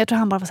lite mer, jag tror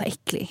han bara var så här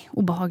äcklig,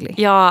 obehaglig.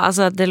 Ja,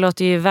 alltså det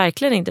låter ju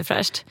verkligen inte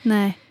fräscht.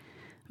 Nej,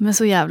 men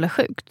så jävla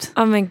sjukt.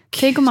 Ja, men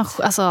tänk om man,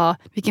 alltså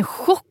vilken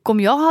chock om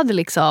jag hade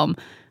liksom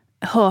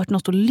hört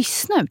något och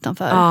lyssna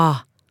utanför.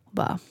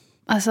 Bara,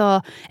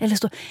 alltså,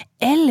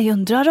 eller jag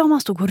undrar om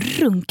han stod och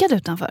runkade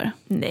utanför.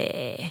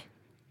 Nej.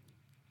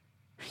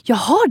 Jag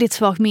har det ett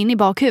svagt minne i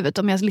bakhuvudet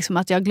om jag liksom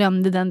att jag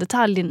glömde den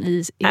detaljen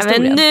i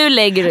historien. Men nu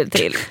lägger du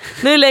till.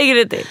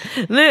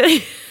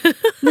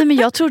 Nej, men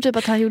jag tror typ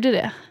att han gjorde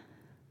det.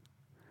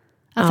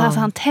 Alltså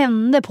han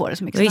tände på det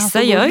så mycket.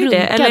 Vissa gör ju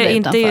det. Eller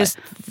inte just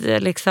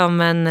liksom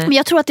men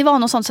jag tror att det var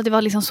något sånt så att det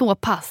var liksom så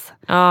pass.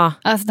 Ja.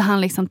 Alltså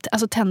han liksom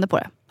tände på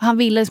det. Han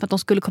ville liksom att de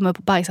skulle komma upp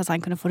och bajsa så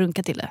han kunde få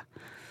runka till det.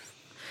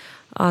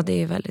 Ja,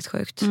 det är väldigt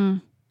sjukt.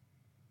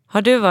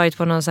 Har du varit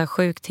på någon så här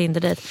sjuk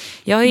Tinder-dejt?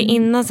 Jag har ju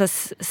innan så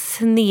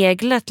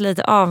sneglat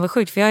lite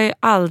avundsjukt, för jag har ju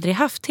aldrig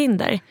haft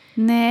Tinder.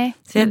 Nej,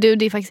 så det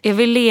är faktiskt... jag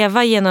vill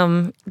leva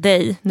genom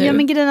dig nu. Ja,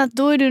 men grejen är att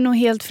då är du nog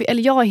helt fel,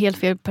 eller jag är helt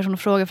fel person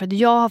att fråga, för att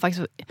jag har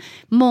faktiskt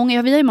vi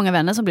har ju många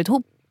vänner som blivit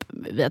ihop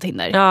via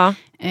Tinder. Ja.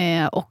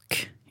 Och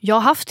Jag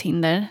har haft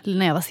Tinder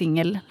när jag var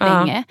singel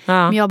länge.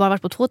 Men jag har bara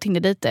varit på 2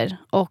 Tinder-dejter.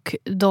 Och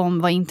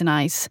de var inte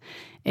nice.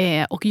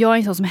 Och jag är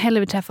en sån som hellre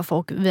vill träffa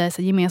folk via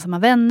gemensamma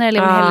vänner. Eller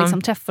jag vill hellre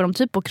liksom träffa dem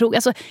typ på krog.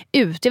 Alltså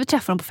ut, jag vill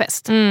träffa dem på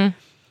fest.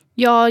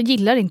 Jag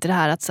gillar inte det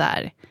här att så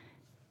här.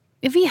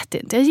 Jag vet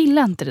inte, jag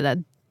gillar inte det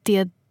där.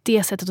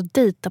 Det sättet att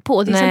dejta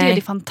på. Det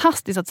är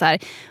fantastiskt att så här,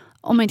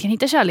 om man inte kan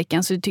hitta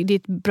kärleken så det är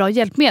ett bra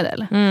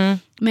hjälpmedel.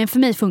 Men för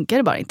mig funkar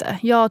det bara inte.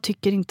 Jag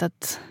tycker inte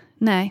att...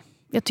 Nej,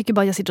 jag tycker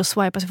bara att jag sitter och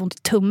swipar så jag får ont i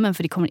tummen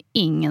för det kommer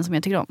ingen som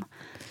jag tycker om.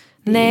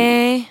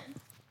 Nej.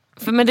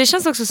 Men det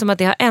känns också som att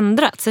det har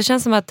ändrats. Det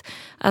känns som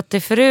att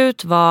det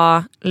förut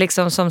var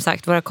liksom som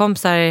sagt våra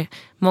kompisar,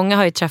 många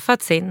har ju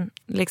träffat sin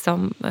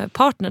liksom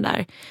partner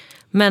där.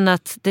 Men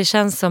att det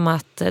känns som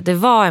att det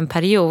var en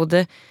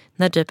period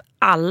när typ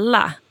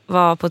alla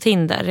var på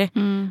Tinder.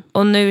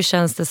 Och nu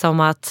känns det som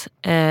att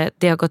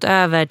det har gått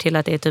över till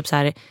att det är typ så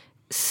här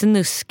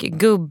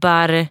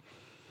snuskgubbar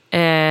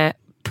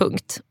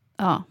punkt.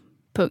 Ja,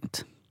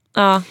 punkt.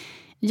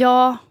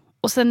 Ja,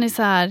 och sen är det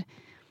så här...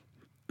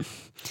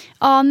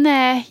 Ja,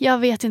 nej, jag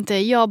vet inte.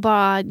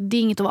 Det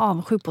är inget att vara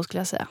avundsjuk på skulle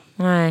jag säga.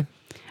 Nej.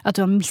 Att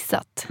du har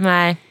missat.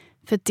 Nej.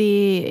 För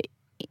det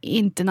är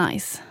inte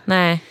nice.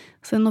 Nej.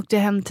 Sen åkte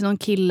jag hem till någon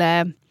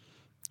kille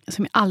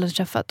som jag aldrig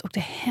träffat. Åkte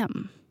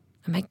hem.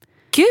 Men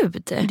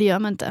gud. Det gör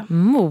man inte.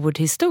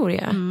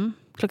 Mordhistoria.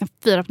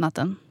 4:00 på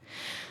natten.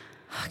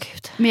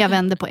 Gud. Men jag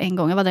vände på en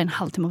gång. Jag var där en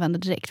halvtimme och vände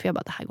direkt. För jag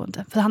bara, det här går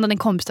inte. För han hade en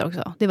kompis där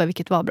också. Det var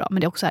vilket var bra.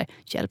 Men det är också här,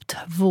 hjälp,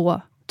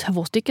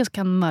 två stycken som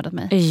kan mörda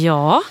mig.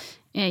 Ja.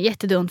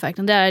 Jättedumt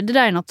verkligen. Det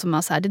där är något som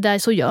man så här, det där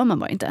så gör man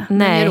bara inte.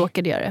 Nej. Men jag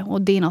råkade göra det.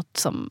 Och det är något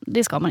som,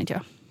 det ska man inte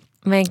göra.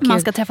 Men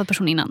man ska träffa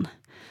person innan.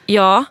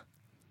 Ja.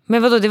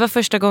 Men vadå, det var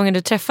första gången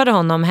du träffade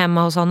honom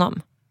hemma hos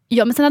honom?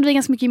 Ja, men sen hade vi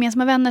ganska mycket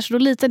gemensamma vänner så då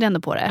litade jag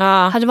ändå på det.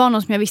 Hade det varit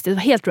någon som jag visste, det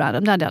var helt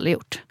random, det hade jag aldrig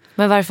gjort.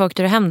 Men varför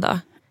åkte du hem då?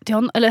 Till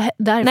honom, eller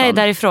därifrån. Nej,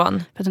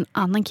 därifrån. För att en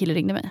annan kille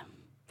ringde mig.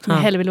 Som jag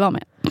hellre ville vara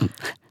med.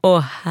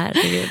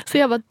 Herregud. Så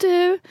jag bara,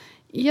 du,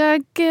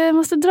 jag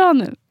måste dra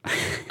nu.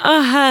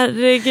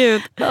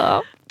 Herregud.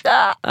 Ja.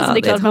 Så det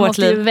är klart att man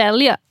måste ju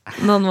välja.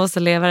 Någon måste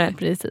leva det.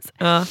 Precis.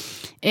 Ja.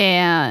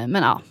 Men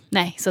ja,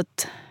 nej. Så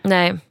att,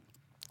 nej.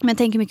 Men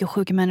tänk hur mycket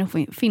sjuka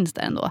människor finns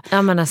där ändå.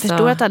 Ja, men alltså.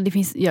 Förstår att det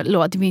finns,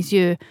 det finns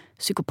ju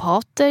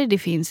psykopater, det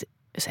finns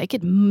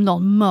säkert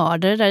någon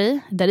mördare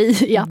där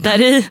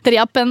i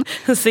appen.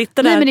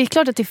 Sitter där. Nej, men det är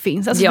klart att det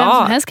finns. Alltså, vem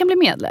som helst kan bli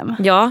medlem.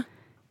 Ja,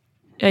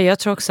 jag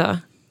tror också.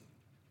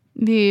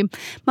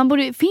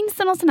 Finns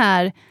det någon sån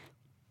här...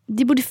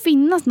 Det borde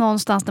finnas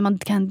någonstans där man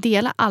kan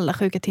dela alla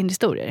sjuka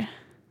Tinder-historier.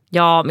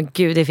 Ja, men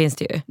gud, det finns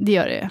det ju. Det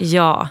gör det.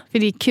 Ja. För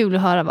det är kul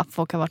att höra vad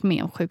folk har varit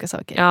med om sjuka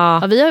saker.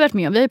 Ja. Vi har varit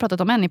med om, vi har ju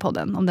pratat om en i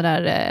podden. Om det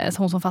där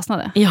hon som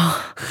fastnade. Ja.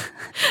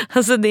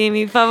 Alltså det är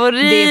min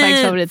favorit. Det är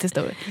faktiskt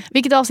favorithistoria.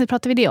 Vilket avsnitt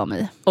pratade vi det om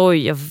i?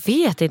 Oj, jag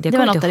vet inte. Jag det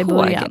var något inte där i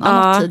början.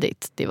 Ja. Något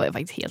tidigt. Det var ju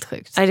faktiskt helt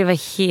sjukt. Nej, det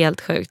var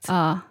helt sjukt.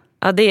 Ja.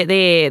 Ja, det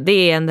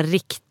är en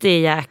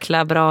riktig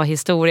jäkla bra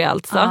historia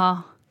alltså.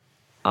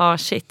 Ja.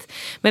 Shit.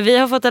 Men vi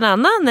har fått en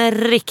annan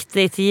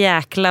riktigt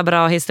jäkla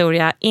bra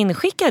historia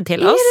inskickad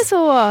till oss. Är det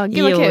så?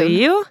 Gud vad kul.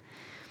 Jo.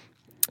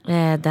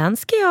 Den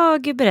ska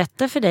jag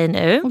berätta för dig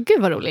nu.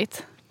 Gud vad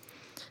roligt.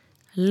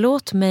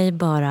 Låt mig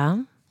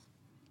bara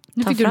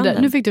Nu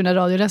fick du den där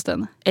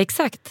radiorösten.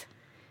 Exakt.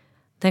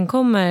 Den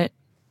kommer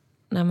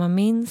när man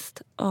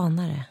minst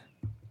anar det.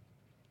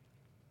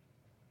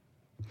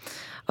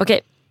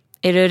 Okej,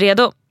 är du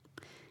redo?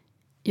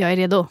 Jag är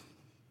redo.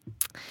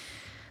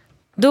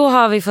 Då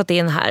har vi fått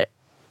in här.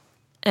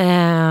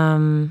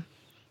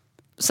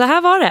 Så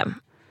här var det.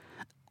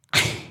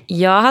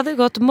 Jag hade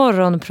gått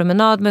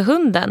morgonpromenad med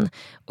hunden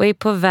och är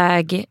på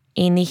väg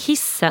in i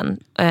hissen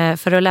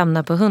för att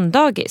lämna på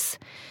hunddagis.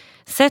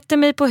 Sätter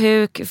mig på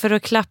huk för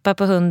att klappa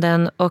på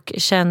hunden och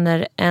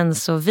känner en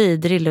så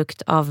vidrig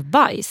lukt av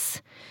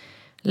bajs.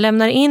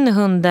 Lämnar in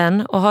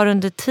hunden och har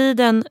under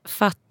tiden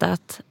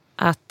fattat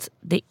att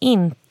det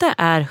inte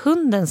är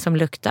hunden som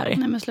luktar.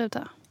 Nej, men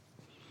sluta.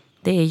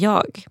 Det är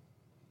jag.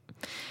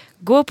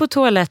 Går på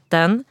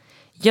toaletten,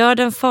 gör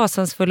den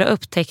fasansfulla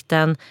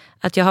upptäckten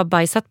att jag har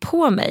bajsat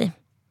på mig.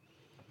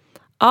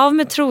 Av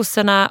med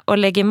trosorna och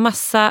lägger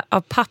massa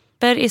av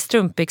papper i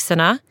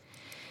strumpbyxorna.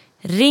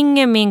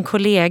 Ringer min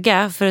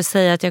kollega för att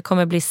säga att jag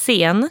kommer bli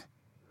sen.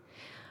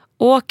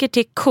 Åker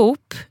till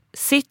Coop,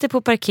 sitter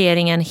på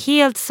parkeringen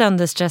helt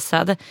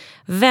sönderstressad.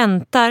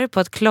 Väntar på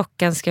att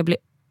klockan ska bli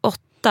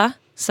 8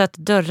 så att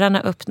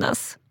dörrarna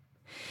öppnas.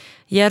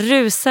 Jag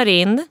rusar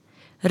in.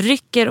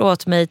 Rycker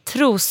åt mig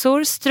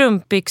trosor,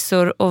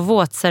 strumpbyxor och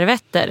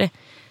våtservetter.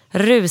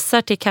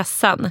 Rusar till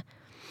kassan.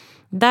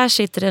 Där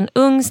sitter en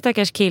ung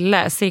stackars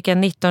kille, cirka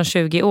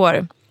 19-20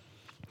 år.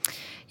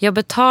 Jag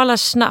betalar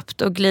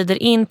snabbt och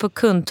glider in på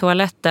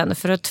kundtoaletten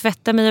för att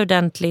tvätta mig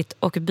ordentligt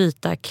och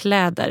byta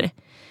kläder.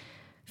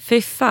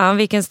 Fy fan,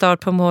 vilken start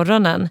på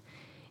morgonen.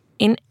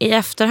 I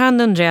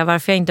efterhand undrar jag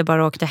varför jag inte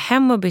bara åkte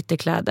hem och bytte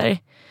kläder.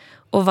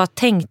 Och vad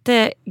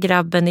tänkte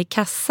grabben i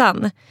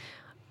kassan?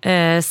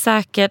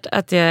 Säkert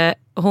att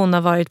hon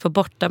har varit på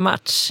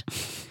bortamatch.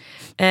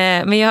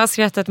 Men jag har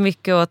skrattat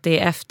mycket åt det i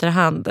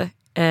efterhand.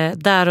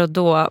 Där och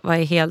då var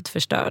jag helt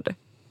förstörd.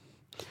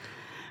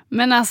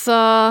 Men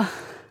alltså...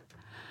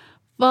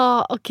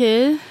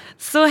 Okej.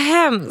 Så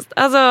hemskt.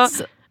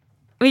 Alltså,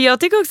 men jag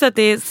tycker också att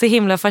det är så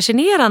himla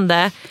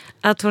fascinerande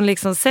att hon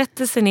liksom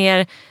sätter sig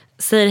ner,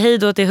 säger hej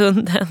då till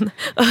hunden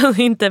och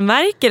inte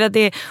märker att det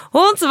är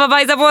hon som har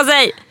bajsat på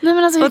sig. Nej,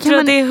 men alltså, och tror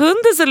att det är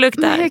hunden som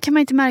luktar. Men hur kan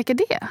man inte märka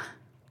det?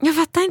 Jag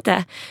fattar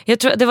inte. Jag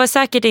tror, det var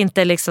säkert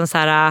inte liksom så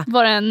här...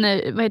 Var det en,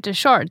 vad heter det,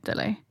 short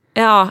eller?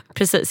 Ja,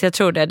 precis. Jag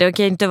tror det. Det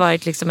kan inte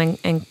varit liksom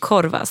en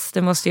korvas.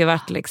 Det måste ju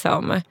varit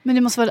liksom... Men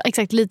det måste vara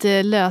exakt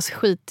lite lös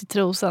skit i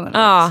trosan. Eller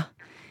ja. Något.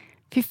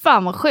 Fy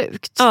fan vad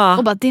sjukt. Ja.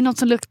 Och bara, det är något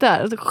som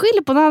luktar.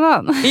 Skyll på någon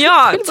annan.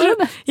 Ja,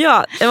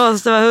 ja, det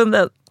måste vara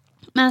hunden.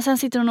 Men sen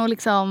sitter hon och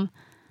liksom...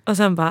 Och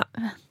sen bara,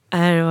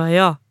 det var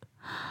jag.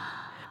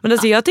 Men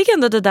alltså jag tycker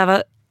ändå att det där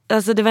var...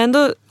 Alltså det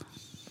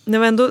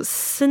var ändå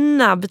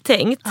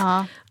snabbtänkt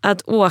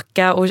att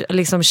åka och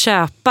liksom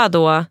köpa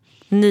då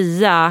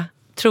nya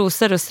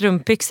trosor och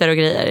strumpbyxor och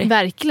grejer.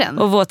 Verkligen.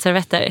 Och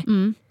våtservetter.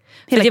 Mm.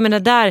 För jag menar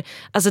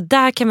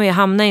där kan man ju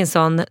hamna i en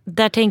sån,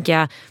 där tänker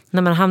jag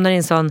när man hamnar i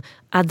en sån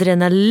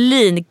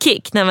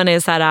adrenalinkick, när man är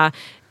så här,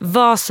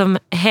 vad som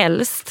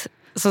helst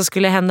som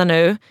skulle hända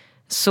nu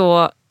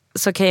så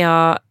kan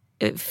jag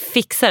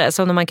fixa det,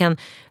 som när man kan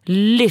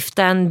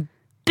lyfta en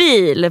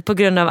bil på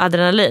grund av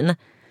adrenalin.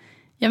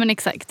 Ja men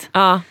exakt.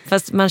 Ja,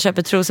 fast man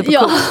köper trosor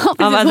på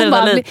av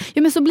adrenalin.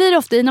 Ja men så blir det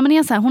ofta när man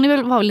är så här,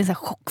 hon var väl i en så här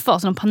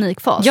chockfas, en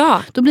panikfas.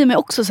 Ja. Då blir man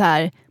också så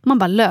här, man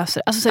bara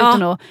löser, alltså så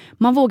utan att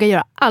man vågar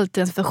göra allt i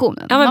den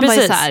situationen. Ja, men man precis.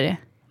 bara är så här,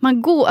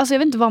 man går, alltså jag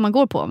vet inte vad man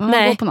går på, men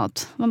man går på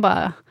något. Man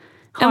bara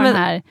har den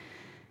här.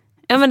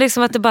 Ja men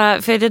liksom att det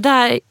bara, för det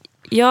där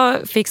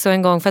jag fick så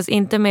en gång, fast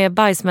inte med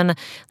bajs, men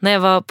när jag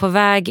var på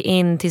väg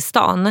in till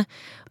stan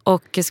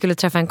och skulle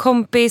träffa en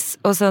kompis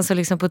och sen så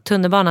liksom på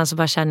tunnelbanan så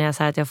bara känner jag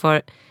så här att jag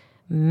får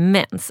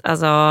mens,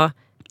 alltså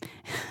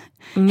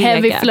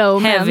heavy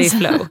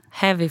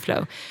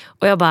flow.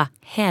 Och jag bara,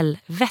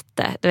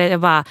 helvete. Du vet, jag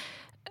bara,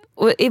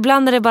 och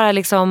ibland är det bara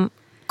liksom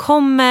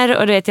kommer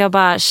och du vet, jag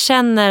bara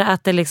känner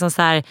att det liksom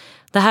så här,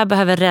 det här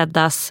behöver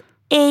räddas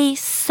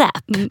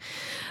ASAP.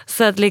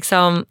 Så att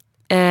liksom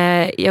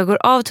jag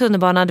går av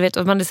tunnelbanan, du vet,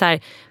 och man är så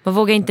här, man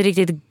vågar inte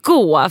riktigt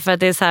gå för att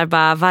det är så här,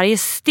 bara varje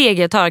steg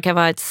jag tar kan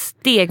vara ett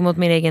steg mot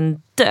min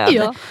egen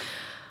död.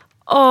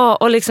 Ja.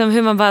 Och liksom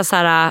hur man bara så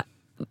här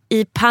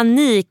i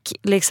panik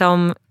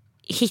liksom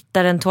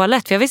hittar en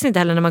toalett. För jag visste inte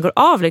heller när man går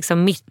av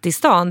liksom mitt i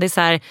stan. Det är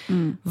så här,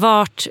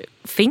 vart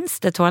finns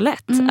det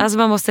toalett? Alltså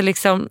man måste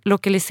liksom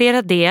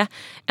lokalisera det.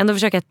 Ändå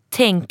försöka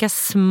tänka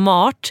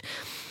smart.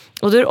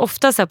 Och då är det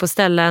ofta så här på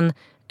ställen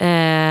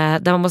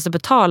där man måste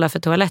betala för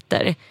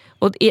toaletter.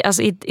 Och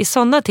i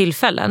sådana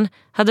tillfällen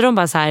hade de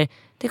bara så här,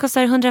 det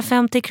kostar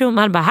 150 kronor.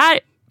 Man hade bara, här,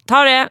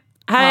 ta det.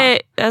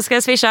 Här, jag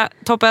ska swisha,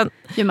 toppen.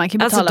 Ja, man kan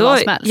betala alltså vad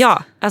som helst.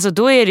 Ja, alltså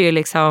då är det ju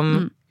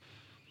liksom...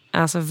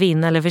 Alltså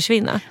vinna eller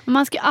försvinna.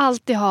 Man ska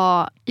alltid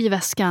ha i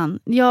väskan.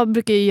 Jag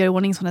brukar ju göra i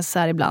ordning som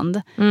necessär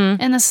ibland.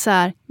 En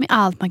necessär med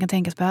allt man kan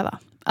tänkas behöva.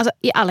 Alltså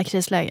i alla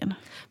krislägen.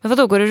 Men vad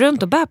då går du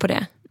runt och bär på det?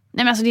 Nej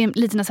men alltså det är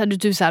lite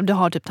necessär. Du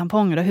har typ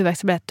tamponger, du har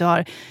huvudvärkstablett, du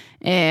har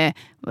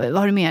vad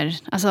har du mer?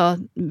 Alltså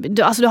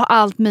du har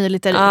allt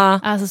möjligt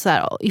alltså så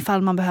här,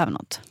 ifall man behöver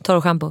något.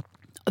 Torrschampo.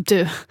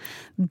 Du,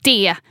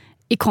 det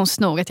är konstigt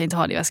nog att jag inte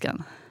har det i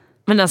väskan.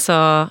 Men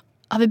alltså...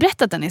 Har vi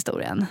berättat den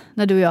historien?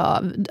 När du och jag,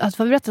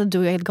 har vi berättat att du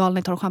och jag är helt galna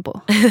i torrschampo?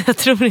 Jag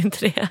tror inte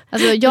det.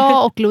 Alltså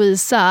jag och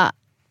Louisa,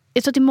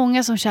 jag tror att det är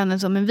många som känner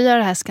så, men vi har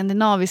det här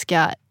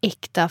skandinaviska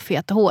äkta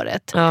feta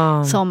håret.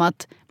 Som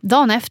att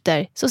dagen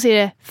efter så ser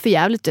det för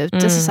jävligt ut.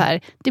 Alltså så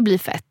här, det blir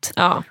fett.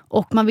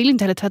 Och man vill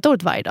inte heller tvätta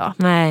håret varje dag.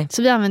 Nej.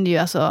 Så vi använder ju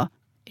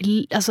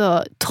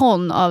alltså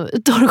ton av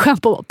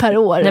torrschampo per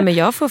år. Nej men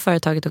jag får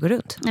företaget att gå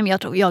runt. Nej men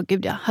jag tror,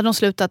 gud ja. Hade de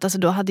slutat, alltså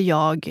då hade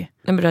jag... Nej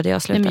men då hade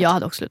jag slutat. Nej men jag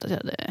hade också slutat, jag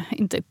hade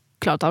inte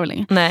klarat av det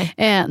längre. Nej.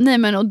 Nej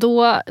men och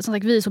då, som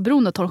sagt, vi är så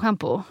beroende av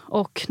torrschampo.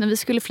 Och när vi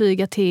skulle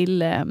flyga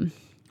till,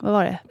 vad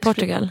var det?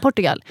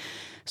 Portugal.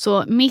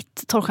 Så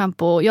mitt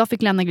torrschampo, jag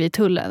fick lämna grejer i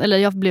tullen. Eller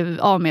jag blev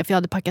av med, för jag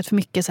hade packat för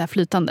mycket så här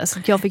flytande. Så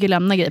jag fick ju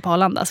lämna grejer på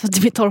Arlanda. Så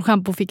mitt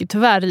torrschampo fick ju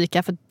tyvärr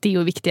ryka, för det är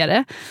ju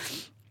viktigare.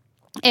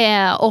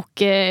 Och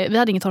vi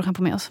hade inget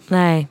torrschampo med oss.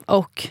 Nej.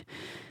 Och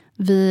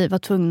vi var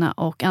tvungna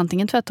att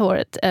antingen tvätta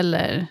håret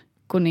eller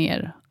gå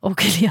ner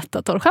och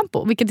leta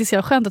torrschampo. Vilket är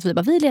så skönt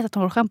att vi letar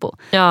torrschampo.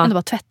 Men det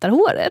bara tvättar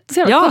håret.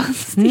 Ja,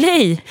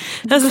 nej.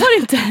 Alltså, det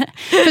inte.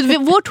 För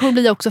vårt hår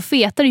blir också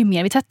fetare ju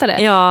mer vi tvättar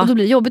det. Ja. Och då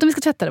blir det jobbigt om vi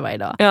ska tvätta det varje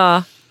dag.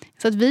 Ja.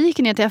 Så att vi gick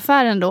ner till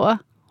affären då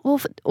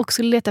och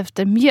skulle leta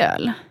efter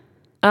mjöl.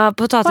 Ja,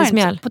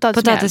 potatismjöl.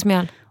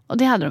 Och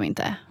det hade de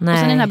inte. Nej. Och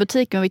sen i den här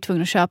butiken var vi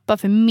tvungna att köpa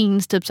för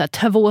minst typ så här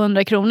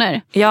 200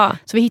 kronor. Ja.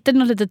 Så vi hittade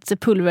något litet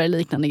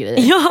pulverliknande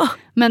grejer. Ja.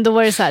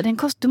 var det så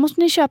här, du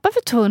måste ni köpa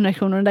för 200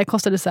 kronor. Och det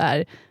kostade så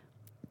här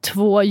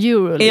 2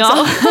 euro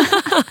liksom.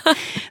 Ja.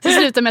 Så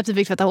slutade med att vi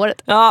fick tvätta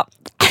håret. Ja.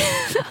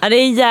 Det är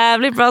en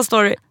jävligt bra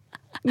story.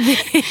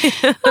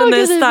 Den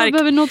är stark. Vi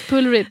behöver något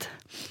pulverigt.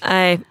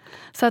 Nej.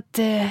 Så att,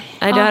 Nej,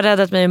 det har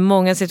räddat mig i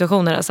många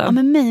situationer alltså. Ja,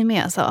 men mig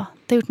med alltså.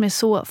 Det har gjort mig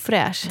så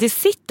fräsch. Det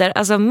sitter,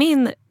 alltså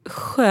min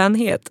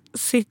skönhet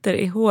sitter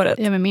i håret.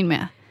 Ja, men min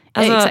med.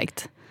 Alltså,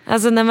 exakt.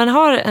 Alltså när man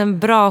har en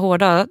bra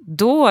hårdag,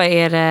 då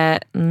är det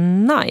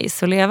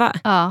nice att leva.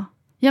 Ja,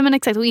 men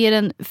exakt. Och är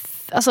den,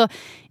 alltså,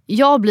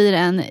 jag blir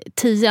en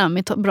 10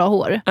 med bra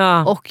hår.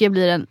 Ja. Och jag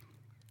blir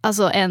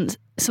en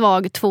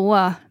svag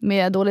 2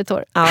 med dåligt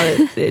hår. Ja,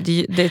 det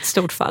är ett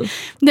stort fall.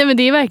 Nej, men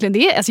det är verkligen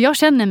det. Alltså, jag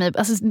känner mig,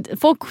 alltså,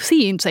 folk ser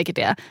ju inte säkert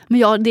det.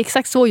 Men det är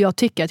exakt så jag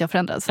tycker att jag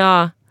förändras.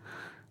 Ja.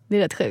 Det är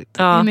rätt sjukt.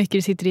 Ja. Hur mycket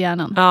det sitter i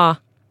hjärnan. Ja,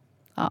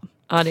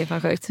 det är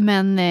fan sjukt.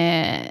 Men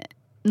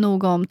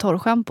nog om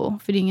torrschampo.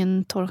 För det är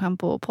ingen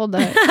torrschampo-podd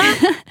här.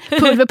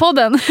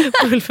 Pulverpodden.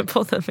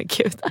 Pulverpodden, men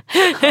gud.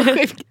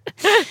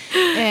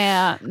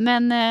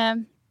 Men...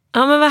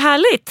 ja, men vad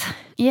härligt.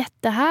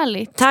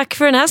 Jättehärligt. Tack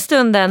för den här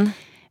stunden.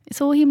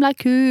 Så himla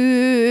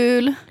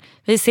kul.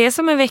 Vi ses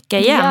om en vecka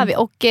igen. Det gör vi.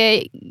 Och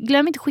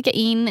glöm inte att skicka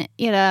in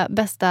era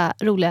bästa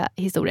roliga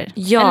historier.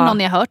 Ja. Eller någon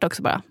ni har hört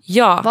också bara.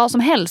 Ja. Vad som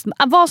helst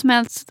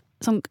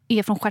som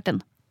är från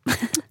stjärten.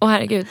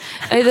 Herregud.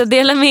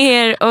 Dela med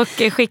er och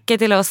skicka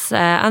till oss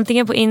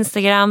antingen på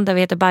Instagram där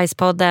vi heter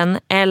Bajspodden,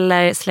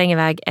 eller släng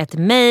iväg ett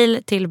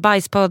mejl till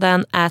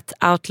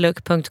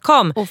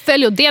bajspodden@outlook.com. Och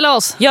följ och dela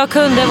oss. Jag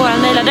kunde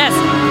våran mejladress.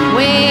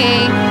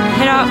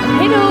 Hejdå.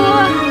 Hejdå.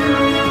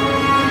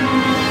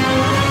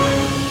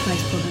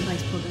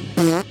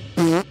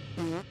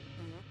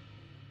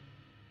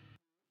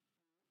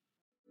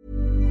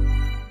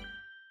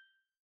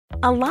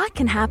 A lot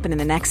can happen in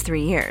the next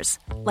 3 years.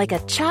 Like a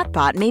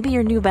chatbot may be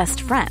your new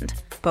best friend.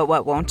 But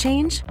what won't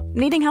change?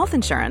 Needing health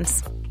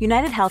insurance.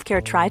 United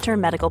Healthcare Tri-Term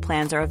Medical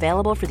Plans are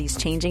available for these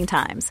changing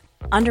times.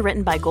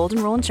 Underwritten by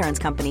Golden Rule Insurance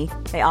Company,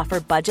 they offer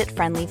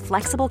budget-friendly,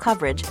 flexible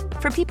coverage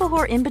for people who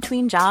are in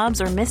between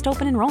jobs or missed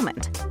open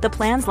enrollment. The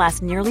plans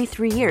last nearly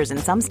 3 years in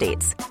some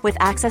states, with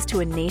access to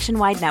a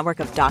nationwide network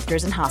of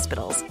doctors and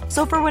hospitals.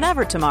 So for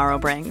whatever tomorrow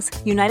brings,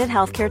 United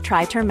Healthcare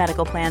Tri-Term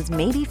Medical Plans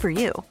may be for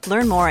you.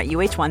 Learn more at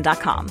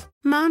uh1.com.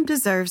 Mom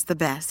deserves the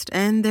best,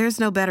 and there's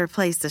no better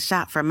place to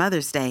shop for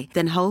Mother's Day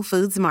than Whole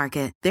Foods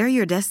Market. They're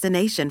your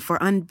destination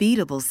for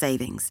unbeatable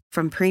savings,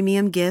 from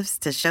premium gifts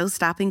to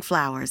show-stopping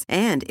flowers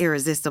and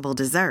irresistible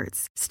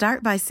desserts.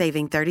 Start by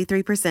saving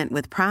 33%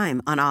 with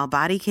Prime on all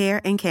body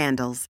care and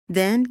candles.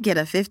 Then get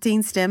a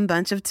 15-stem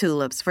bunch of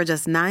tulips for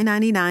just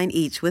 $9.99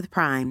 each with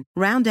Prime.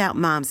 Round out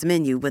Mom's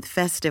menu with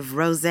festive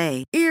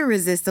rosé,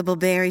 irresistible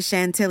berry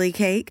chantilly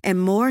cake,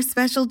 and more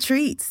special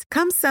treats.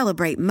 Come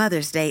celebrate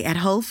Mother's Day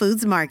at Whole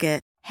Foods Market.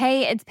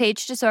 Hey, it's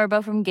Paige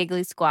DeSorbo from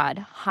Giggly Squad.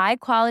 High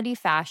quality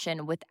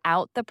fashion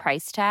without the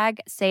price tag.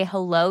 Say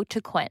hello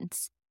to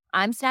Quince.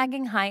 I'm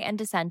snagging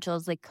high-end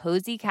essentials like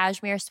cozy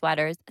cashmere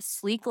sweaters,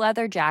 sleek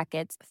leather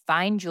jackets,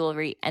 fine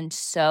jewelry, and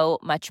so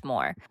much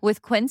more.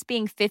 With Quince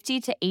being 50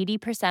 to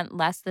 80%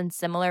 less than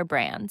similar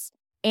brands.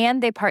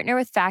 And they partner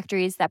with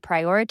factories that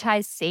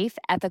prioritize safe,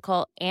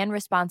 ethical, and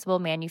responsible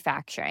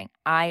manufacturing.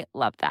 I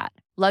love that.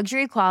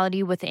 Luxury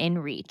quality within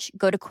reach.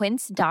 Go to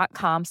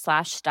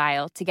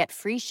quince.com/style to get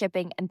free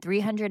shipping and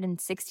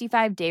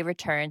 365-day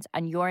returns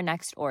on your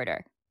next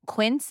order.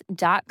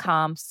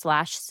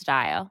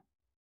 Quince.com/style.